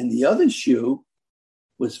 and the other shoe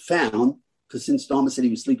was found because since Dahmer said he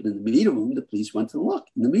was sleeping in the meter room, the police went to look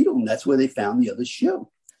in the meter room. That's where they found the other shoe.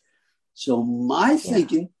 So my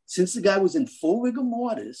thinking, since the guy was in full rigor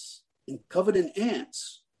mortis and covered in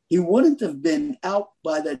ants, he wouldn't have been out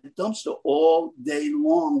by that dumpster all day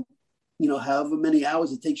long. You know, however many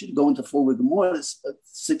hours it takes you to go into full rigor mortis,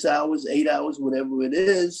 6 hours, 8 hours, whatever it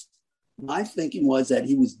is. My thinking was that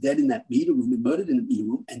he was dead in that meter room and murdered in the meter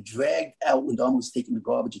room and dragged out when Dahmer was taking the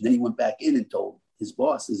garbage. And then he went back in and told his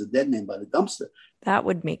boss, there's a dead man by the dumpster. That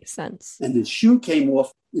would make sense. And his shoe came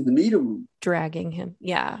off in the meter room. Dragging him.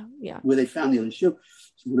 Yeah. Where they found the other shoe.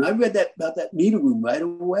 So when I read that about that meter room right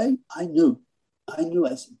away, I knew. I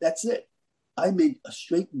said, that's it. I made a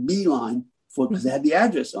straight beeline for it because they had the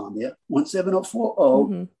address on there,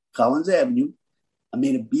 17040 Collins Avenue. I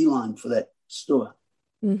made a beeline for that store.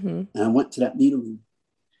 And I went to that meter room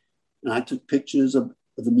and I took pictures of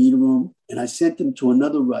the meter room and I sent them to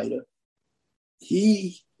another writer.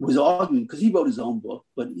 He was arguing because he wrote his own book,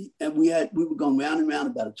 but we were going round and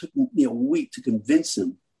round about it. It took me a week to convince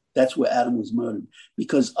him that's where Adam was murdered,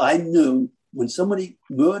 because I knew when somebody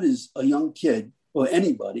murders a young kid or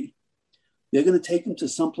anybody, they're going to take him to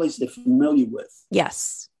someplace they're familiar with.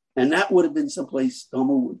 Yes. And that would have been someplace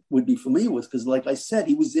Dahmer would be familiar with, because like I said,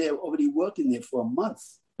 he was there already working there for a month.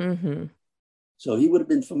 So he would have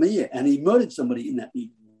been familiar, and he murdered somebody in that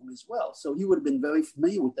meeting room as well. So he would have been very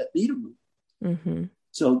familiar with that meeting room.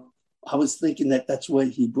 So I was thinking that that's where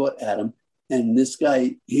he brought Adam. And this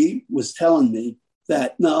guy, he was telling me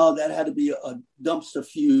that, no, that had to be a dumpster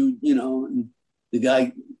feud, you know, and the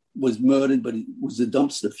guy was murdered, but it was a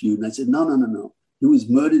dumpster feud. And I said, no. He was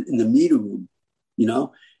murdered in the meter room, you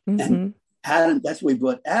know, and Adam, that's where he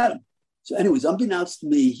brought Adam. So anyways, unbeknownst to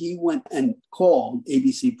me, he went and called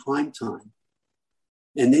ABC Primetime,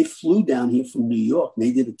 and they flew down here from New York, and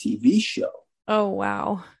they did a TV show. Oh,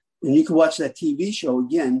 wow. And you can watch that TV show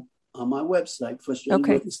again on my website,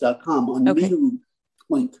 frustratedwitness.com, on the meter room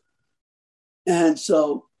link. And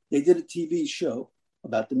so they did a TV show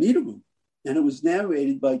about the meter room, and it was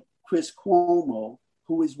narrated by Chris Cuomo,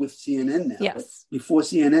 who is with CNN now. Yes. But before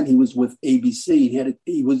CNN, he was with ABC.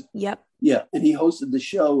 Yep. Yeah, and he hosted the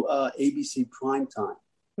show ABC Primetime.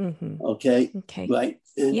 Okay. Right.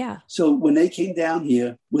 And so when they came down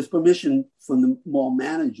here with permission from the mall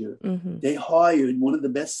manager, they hired one of the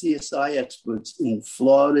best CSI experts in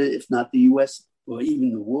Florida, if not the US or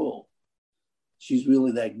even the world. She's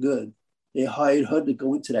really that good. They hired her to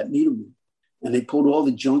go into that meter room, and they pulled all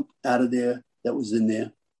the junk out of there that was in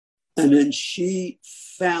there. And then she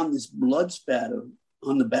found this blood spatter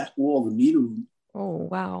on the back wall of the meter room. Oh,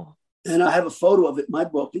 wow. And I have a photo of it in my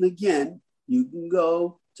book. And again, you can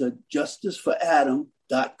go to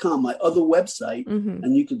justiceforadam.com, my other website,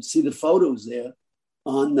 and you can see the photos there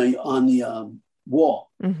on the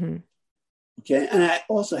wall. Okay. And I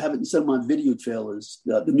also have it in some of my video trailers,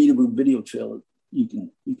 the meter room video trailer. You can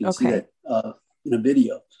see that in a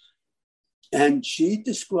video. And she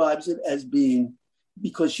describes it as being,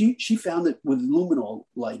 because she found it with luminol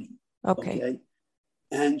lighting. Okay.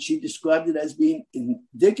 And she described it as being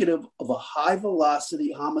indicative of a high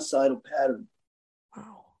velocity homicidal pattern.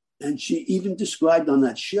 Wow. And she even described on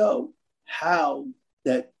that show how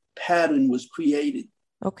that pattern was created.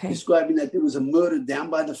 Okay. describing that there was a murder down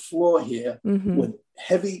by the floor here Mm-hmm. with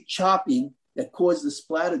heavy chopping that caused the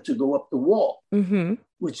splatter to go up the wall, Mm-hmm.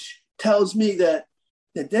 which tells me that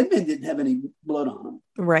the dead man didn't have any blood on him.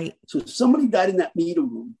 Right. So somebody died in that meter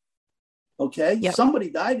room. Okay. Yep. Somebody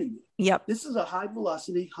died in there. Yep. This is a high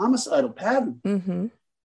velocity homicidal pattern. Mm-hmm.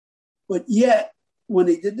 But yet, when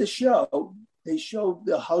they did the show, they showed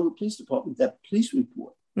the Hollywood Police Department that police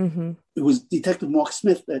report. Mm-hmm. It was Detective Mark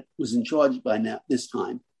Smith that was in charge by now, this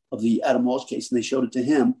time, of the Adam Walsh case, and they showed it to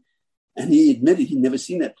him. And he admitted he'd never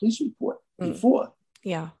seen that police report before.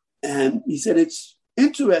 Yeah. And he said, it's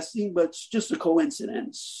interesting, but it's just a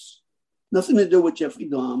coincidence. Nothing to do with Jeffrey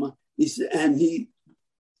Dahmer. He said, and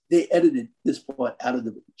they edited this part out of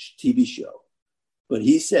the TV show. But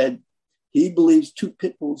he said he believes two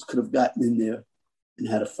pit bulls could have gotten in there and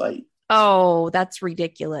had a fight. Oh, that's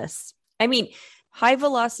ridiculous. I mean, high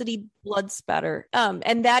velocity blood spatter.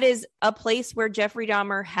 And that is a place where Jeffrey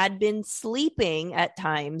Dahmer had been sleeping at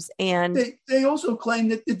times. And they also claim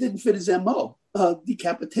that it didn't fit his MO.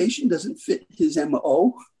 Decapitation doesn't fit his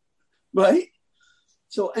MO, right?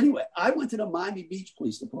 So anyway, I went to the Miami Beach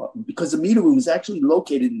Police Department because the meter room is actually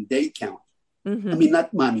located in Dade County. Mm-hmm. I mean,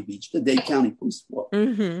 not Miami Beach, the Dade County Police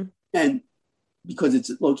Department. Mm-hmm. And because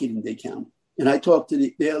it's located in Dade County. And I talked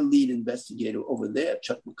to their lead investigator over there,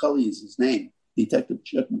 Chuck McCulley is his name, Detective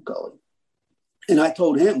Chuck McCulley. And I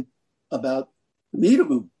told him about the meter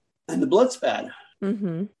room and the blood spatter.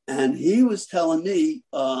 Mm-hmm. And he was telling me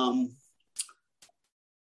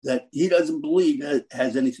that he doesn't believe it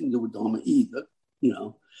has anything to do with Dahmer either, you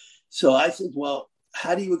know. So I said, well,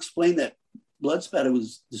 how do you explain that blood spatter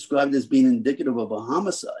was described as being indicative of a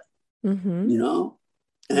homicide, you know?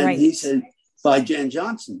 And he said, by Jan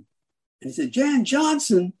Johnson. And he said, Jan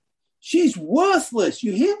Johnson, she's worthless.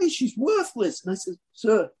 You hear me? She's worthless. And I said,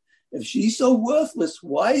 sir, if she's so worthless,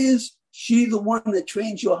 why is she the one that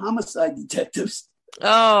trains your homicide detectives?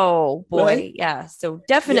 Oh, boy. Right? Yeah. So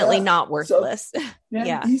definitely not worthless. So,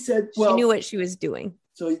 yeah. He said, well, she knew what she was doing.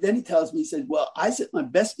 So then he tells me, he said, well, I sent my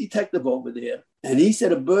best detective over there, and he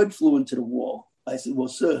said a bird flew into the wall. I said, well,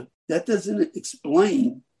 sir, that doesn't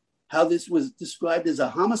explain how this was described as a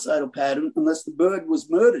homicidal pattern unless the bird was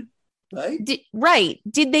murdered, right?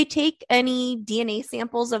 Did they take any DNA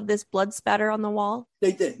samples of this blood spatter on the wall?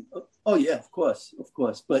 They did. Oh, yeah, of course.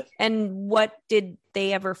 And what, did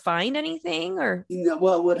they ever find anything or? You know,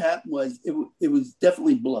 well, what happened was it was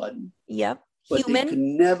definitely blood. Yep. But Human? they could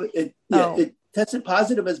never, it tested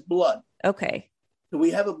positive as blood. Okay. So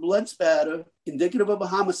we have a blood spatter indicative of a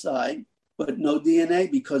homicide, but no DNA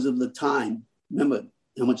because of the time. Remember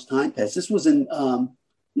how much time passed? This was in,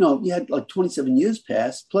 you had like 27 years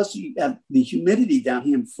passed. Plus you have the humidity down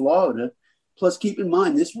here in Florida. Plus keep in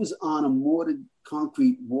mind, this was on a mortared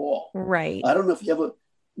concrete wall. Right. I don't know if you ever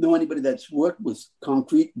know anybody that's worked with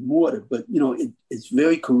concrete mortar, but, it's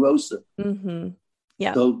very corrosive. Mm-hmm.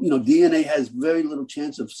 Yeah. So, DNA has very little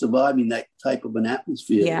chance of surviving that type of an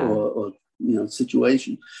atmosphere or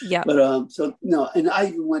situation. Yeah. But and I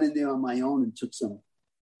even went in there on my own and took some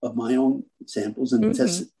of my own samples and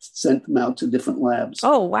sent them out to different labs.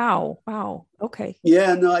 Oh, wow. Wow. Okay.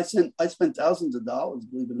 Yeah, no, I spent thousands of dollars,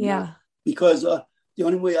 believe it or not, because the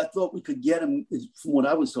only way I thought we could get them is, from what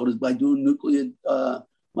I was told, is by doing nuclear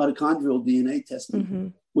mitochondrial DNA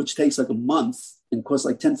testing, which takes like a month and costs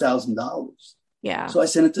like $10,000. Yeah. So I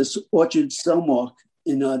sent it to Orchard Cellmark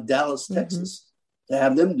in Dallas, Texas, to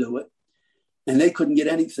have them do it. And they couldn't get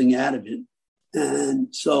anything out of it. And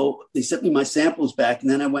so they sent me my samples back. And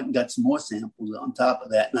then I went and got some more samples on top of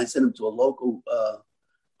that. And I sent them to a local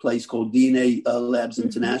place called DNA Labs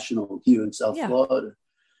International here in South Florida.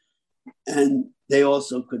 And they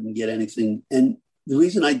also couldn't get anything. And the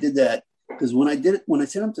reason I did that, because when I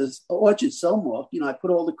sent them to Orchard Cellmark, I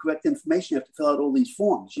put all the correct information. You have to fill out all these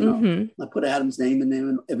forms, I put Adam's name in there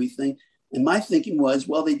and everything. And my thinking was,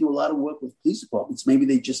 well, they do a lot of work with police departments. Maybe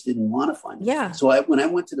they just didn't want to find it. Yeah. So when I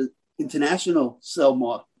went to the International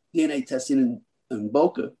Cellmark DNA testing in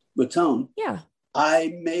Boca Raton,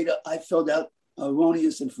 I filled out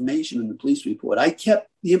erroneous information in the police report. I kept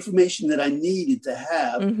the information that I needed to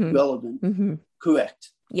have relevant,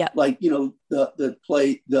 correct. Yeah. Like, the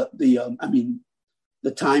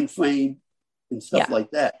time frame and stuff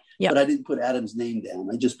like that. Yeah. But I didn't put Adam's name down.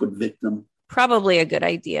 I just put victim. Probably a good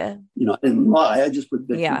idea. I didn't lie. I just put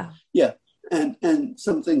victim. Yeah. Yeah. And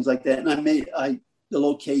some things like that. And the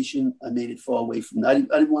location, I made it far away from that. I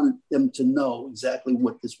didn't want them to know exactly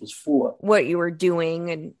what this was for. What you were doing.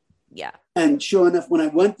 And And sure enough, when I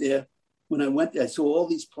went there, I saw all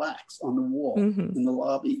these plaques on the wall in the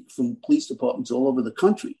lobby from police departments all over the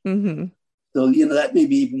country. So, that may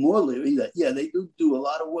be even more leery that, yeah, they do a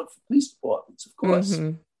lot of work for police departments, of course.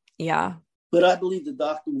 Mm-hmm. Yeah. But I believe the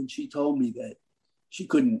doctor when she told me that she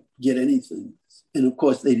couldn't get anything. And of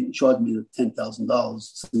course, they didn't charge me the $10,000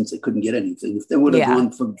 since they couldn't get anything. If they would have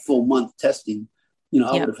gone for full month testing,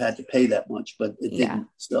 I would have had to pay that much, but it didn't.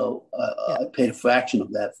 So I paid a fraction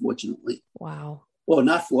of that, fortunately. Wow. Well,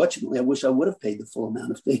 not fortunately. I wish I would have paid the full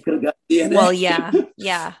amount if they could have got DNA. Well,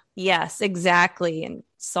 yeah. Yes, exactly. And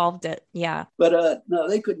solved it. Yeah. But no,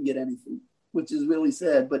 they couldn't get anything, which is really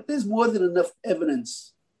sad. But there's more than enough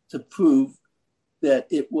evidence to prove that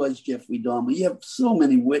it was Jeffrey Dahmer. You have so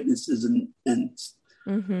many witnesses and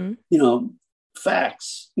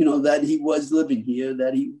facts, that he was living here,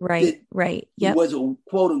 that he he was a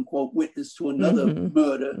quote unquote witness to another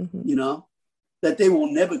murder, that they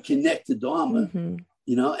will never connect to Dahmer,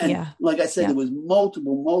 and like I said, there was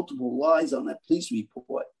multiple lies on that police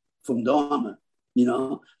report from Dahmer,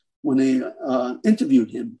 when they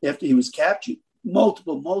interviewed him after he was captured.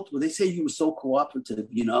 Multiple. They say he was so cooperative,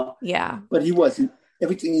 but he wasn't.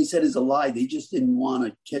 Everything he said is a lie. They just didn't want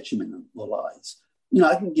to catch him in the lies.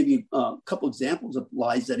 I can give you a couple examples of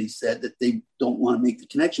lies that he said that they don't want to make the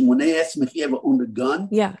connection. When they asked him if he ever owned a gun,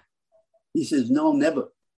 he says, no,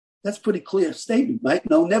 never. That's a pretty clear statement, right?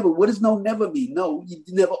 No, never. What does no, never mean? No, you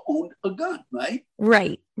never owned a gun, right?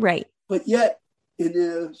 Right. But yet, in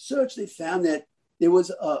their search, they found that there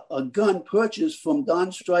was a gun purchased from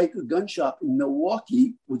Don Stryker gun shop in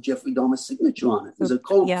Milwaukee with Jeffrey Dahmer's signature on it. It was a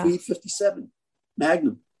Colt 357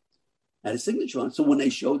 Magnum, had a signature on it. So when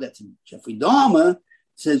they showed that to Jeffrey Dahmer,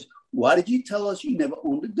 says, why did you tell us you never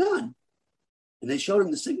owned a gun? And they showed him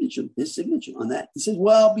his signature on that. He says,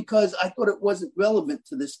 well, because I thought it wasn't relevant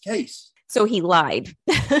to this case. So he lied.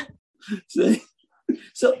 But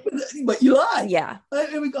you lied. Yeah.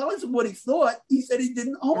 Regardless of what he thought, he said he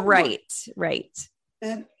didn't own one. Right.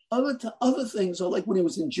 And other things are like when he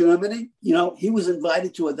was in Germany, he was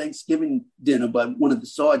invited to a Thanksgiving dinner by one of the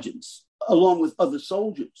sergeants, along with other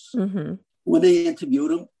soldiers. Mm-hmm. When they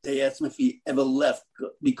interviewed him, they asked him if he ever left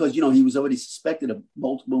because, he was already suspected of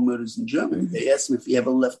multiple murders in Germany. Mm-hmm. They asked him if he ever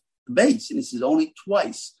left the base. And he says only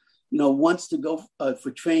twice, once to go for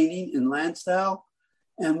training in Landstuhl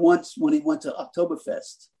and once when he went to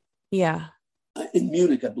Oktoberfest. Yeah. In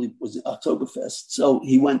Munich, I believe it was Oktoberfest. So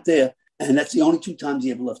he went there. And that's the only two times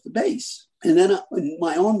he ever left the base. And then in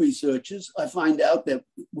my own researches, I find out that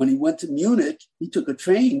when he went to Munich, he took a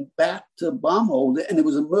train back to Baumholder, and there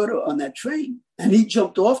was a murder on that train. And he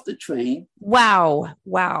jumped off the train. Wow.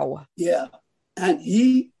 Yeah. And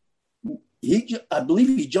I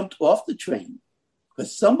believe he jumped off the train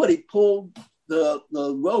because somebody pulled the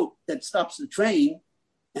rope that stops the train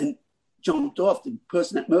and jumped off, the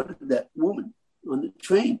person that murdered that woman on the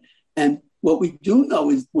train. And what we do know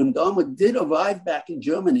is when Dahmer did arrive back in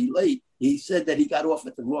Germany late, he said that he got off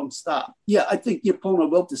at the wrong stop. Yeah, I think you're pulling a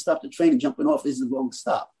rope to stop the train and jumping off is the wrong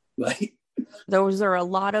stop, right? Those are a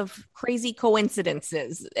lot of crazy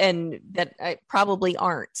coincidences and that probably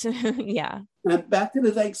aren't. Yeah. And back to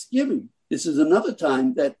the Thanksgiving. This is another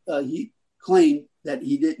time that he claimed that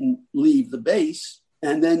he didn't leave the base.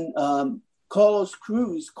 And then Carlos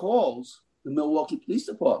Cruz calls the Milwaukee Police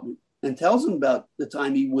Department and tells him about the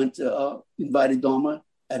time he went to invited Dahmer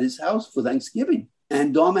at his house for Thanksgiving.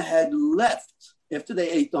 And Dahmer had left. After they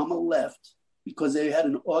ate, Dahmer left because they had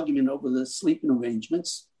an argument over the sleeping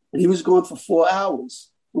arrangements. And he was gone for 4 hours.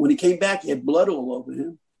 And when he came back, he had blood all over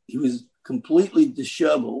him. He was completely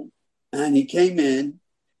disheveled. And he came in.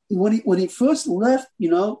 When he first left, they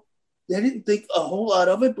didn't think a whole lot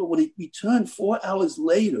of it. But when he returned 4 hours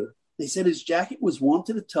later, they said his jacket was warm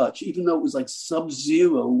to the touch, even though it was like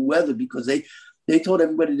sub-zero weather, because they told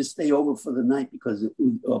everybody to stay over for the night because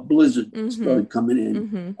a blizzard started coming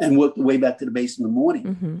in and worked the way back to the base in the morning.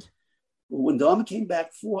 Mm-hmm. But when Dahmer came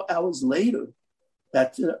back 4 hours later,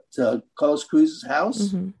 back to Carlos Cruz's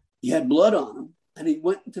house, he had blood on him. And he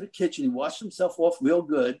went into the kitchen. He washed himself off real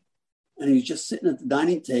good. And he was just sitting at the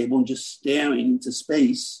dining table and just staring into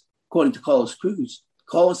space, according to Carlos Cruz.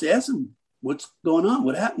 Carlos asked him, what's going on?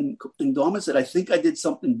 What happened? And Dahmer said, I think I did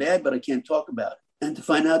something bad, but I can't talk about it. And to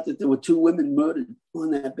find out that there were 2 women murdered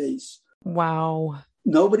on that base. Wow.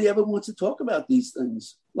 Nobody ever wants to talk about these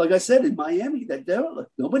things. Like I said, in Miami, that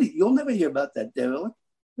derelict, you'll never hear about that derelict.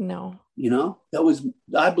 No. That was,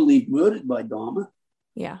 I believe, murdered by Dahmer.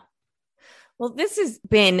 Yeah. Well, this has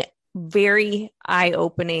been very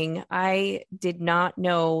eye-opening. I did not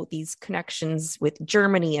know these connections with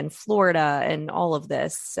Germany and Florida and all of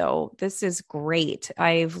this. So this is great.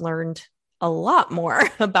 I've learned a lot more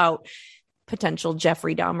about potential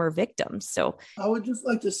Jeffrey Dahmer victims. So I would just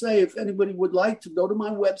like to say, if anybody would like to go to my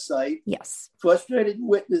website, yes,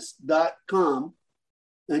 frustratedwitness.com,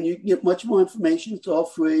 and you can get much more information. It's all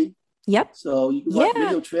free. Yep. So you can watch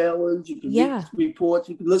video trailers, you can read reports,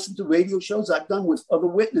 you can listen to radio shows I've done with other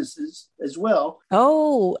witnesses as well.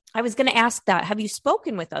 Oh, I was going to ask that. Have you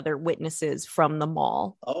spoken with other witnesses from the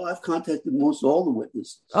mall? Oh, I've contacted most all the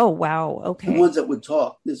witnesses. Oh, wow. Okay. The ones that would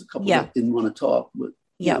talk. There's a couple that didn't want to talk, but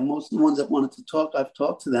most of the ones that wanted to talk, I've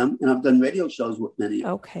talked to them, and I've done radio shows with many of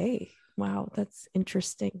them. Okay. Wow, that's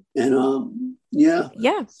interesting. And yeah.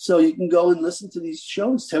 So you can go and listen to these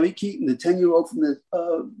shows. Terry Keaton, the 10-year-old from the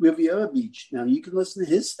Riviera Beach. Now you can listen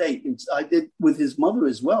to his statements. I did with his mother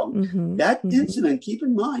as well. Mm-hmm. That incident, keep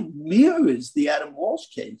in mind, mirrors the Adam Walsh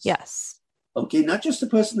case. Yes. Okay, not just the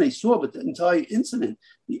person they saw, but the entire incident.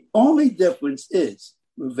 The only difference is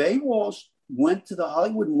Reve Walsh went to the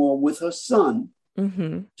Hollywood Mall with her son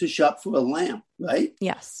to shop for a lamp, right?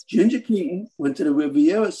 Yes. Ginger Keaton went to the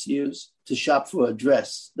Riviera Sears to shop for a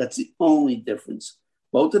dress. That's the only difference.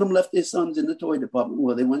 Both of them left their sons in the toy department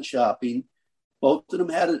where they went shopping. Both of them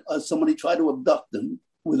had somebody try to abduct them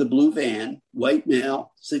with a blue van, white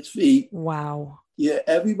male, 6 feet. Wow. Yeah,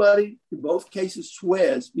 everybody in both cases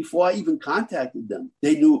swears, before I even contacted them,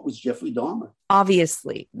 they knew it was Jeffrey Dahmer.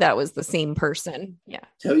 Obviously, that was the same person. Yeah.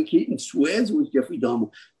 Terry Keaton swears it was Jeffrey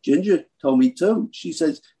Dahmer. Ginger told me too. She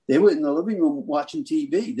says they were in the living room watching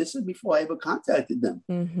TV. This is before I ever contacted them.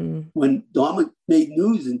 Mm-hmm. When Dahmer made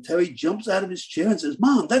news and Terry jumps out of his chair and says,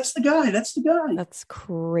 "Mom, that's the guy. That's the guy." That's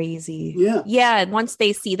crazy. Yeah. Yeah. Once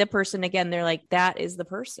they see the person again, they're like, that is the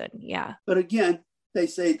person. Yeah. But again, they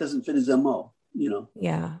say it doesn't fit his MO.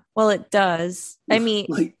 Yeah. Well, it does. I mean,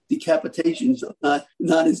 like decapitations, not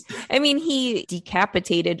as. I mean, he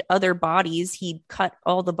decapitated other bodies. He cut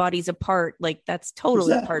all the bodies apart. Like that's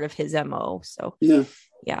totally part of his MO. So yeah.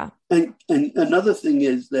 And another thing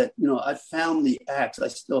is that I found the axe. I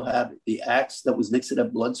still have it. The axe that was next to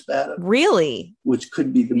that blood spatter. Really? Which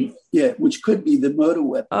could be the murder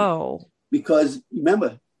weapon. Oh. Because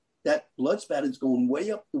remember that blood spatter is going way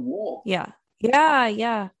up the wall. Yeah. Yeah.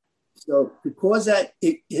 Yeah. So because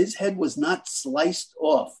his head was not sliced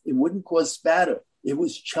off, it wouldn't cause spatter. It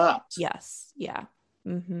was chopped. Yes. Yeah.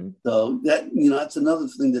 Mm-hmm. So that, that's another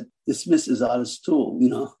thing that dismisses Otis Toole,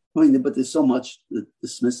 I mean, but there's so much that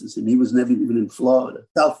dismisses him. He was never even in Florida,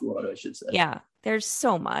 South Florida, I should say. Yeah. There's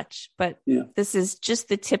so much, but this is just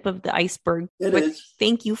the tip of the iceberg. It is.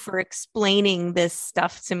 Thank you for explaining this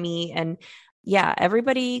stuff to me. And yeah,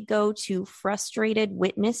 everybody go to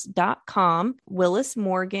frustratedwitness.com. Willis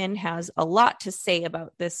Morgan has a lot to say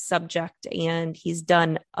about this subject, and he's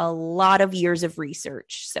done a lot of years of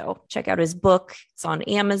research. So check out his book. It's on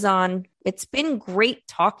Amazon. It's been great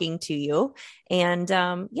talking to you. And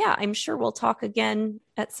I'm sure we'll talk again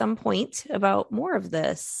at some point about more of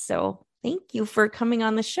this. So thank you for coming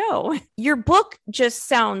on the show. Your book just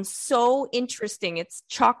sounds so interesting. It's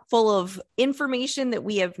chock full of information that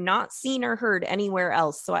we have not seen or heard anywhere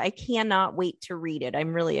else. So I cannot wait to read it.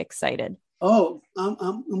 I'm really excited. Oh,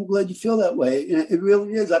 I'm glad you feel that way. It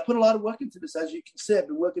really is. I put a lot of work into this, as you can see. I've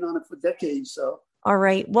been working on it for decades. So. All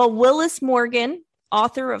right. Well, Willis Morgan,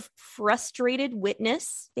 author of Frustrated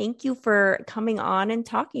Witness, thank you for coming on and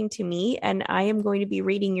talking to me. And I am going to be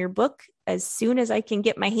reading your book as soon as I can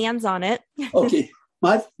get my hands on it. Okay.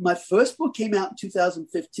 My first book came out in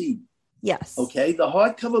 2015. Yes. Okay. The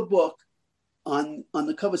hardcover book on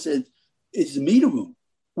the cover says it's the meter room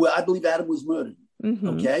where I believe Adam was murdered. Mm-hmm.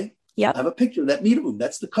 Okay. Yeah. I have a picture of that meter room.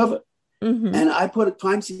 That's the cover. Mm-hmm. And I put a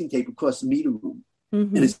crime scene tape across the meter room.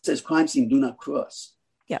 Mm-hmm. And it says crime scene, do not cross.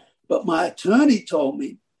 Yeah. But my attorney told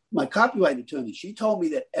me, my copyright attorney, she told me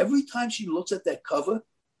that every time she looks at that cover,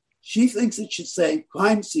 she thinks it should say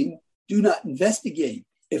crime scene, do not investigate.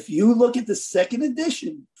 If you look at the second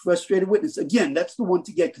edition, Frustrated Witness, again, that's the one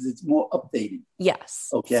to get because it's more updated. Yes.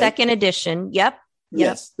 Okay. Second edition. Yep.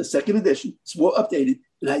 Yes. The second edition. It's more updated.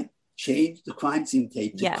 And I changed the crime scene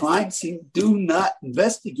tape to crime scene, do not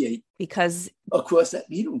investigate. Because across that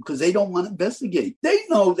meter room, because they don't want to investigate. They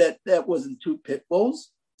know that that wasn't 2 pit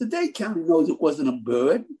bulls. The Dade County knows it wasn't a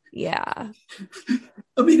bird. Yeah.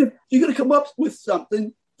 I mean, if you're going to come up with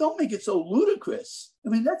something, don't make it so ludicrous. I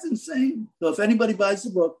mean, that's insane. So if anybody buys the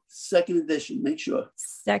book, second edition, make sure.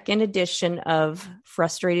 Second edition of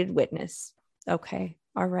Frustrated Witness. Okay.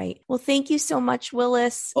 All right. Well, thank you so much,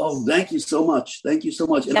 Willis. Oh, thank you so much. Thank you so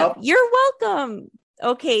much. Yep, you're welcome.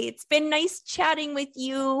 Okay. It's been nice chatting with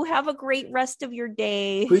you. Have a great rest of your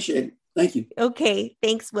day. Appreciate it. Thank you. Okay.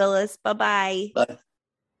 Thanks, Willis. Bye-bye. Bye.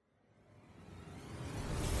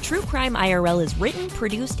 True Crime IRL is written,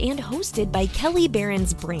 produced, and hosted by Kelly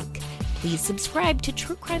Behrens Brink. Please subscribe to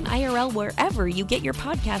True Crime IRL wherever you get your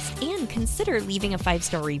podcasts and consider leaving a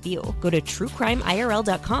 5-star review. Go to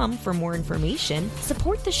truecrimeirl.com for more information.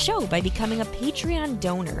 Support the show by becoming a Patreon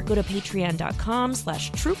donor. Go to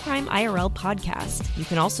patreon.com/truecrimeirl podcast. You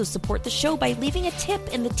can also support the show by leaving a tip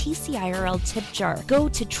in the TCIRL tip jar. Go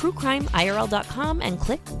to truecrimeirl.com and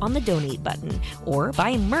click on the donate button, or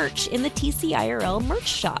buy merch in the TCIRL merch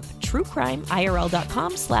shop,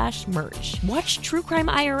 truecrimeirl.com/merch. Watch True Crime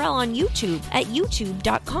IRL on YouTube at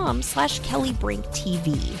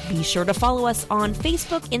youtube.com/KellyBrinkTV. Be sure to follow us on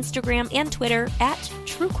Facebook, Instagram, and Twitter at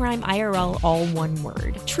True Crime IRL, all one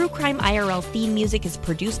word. True Crime IRL theme music is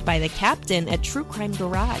produced by The Captain at True Crime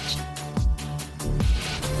Garage.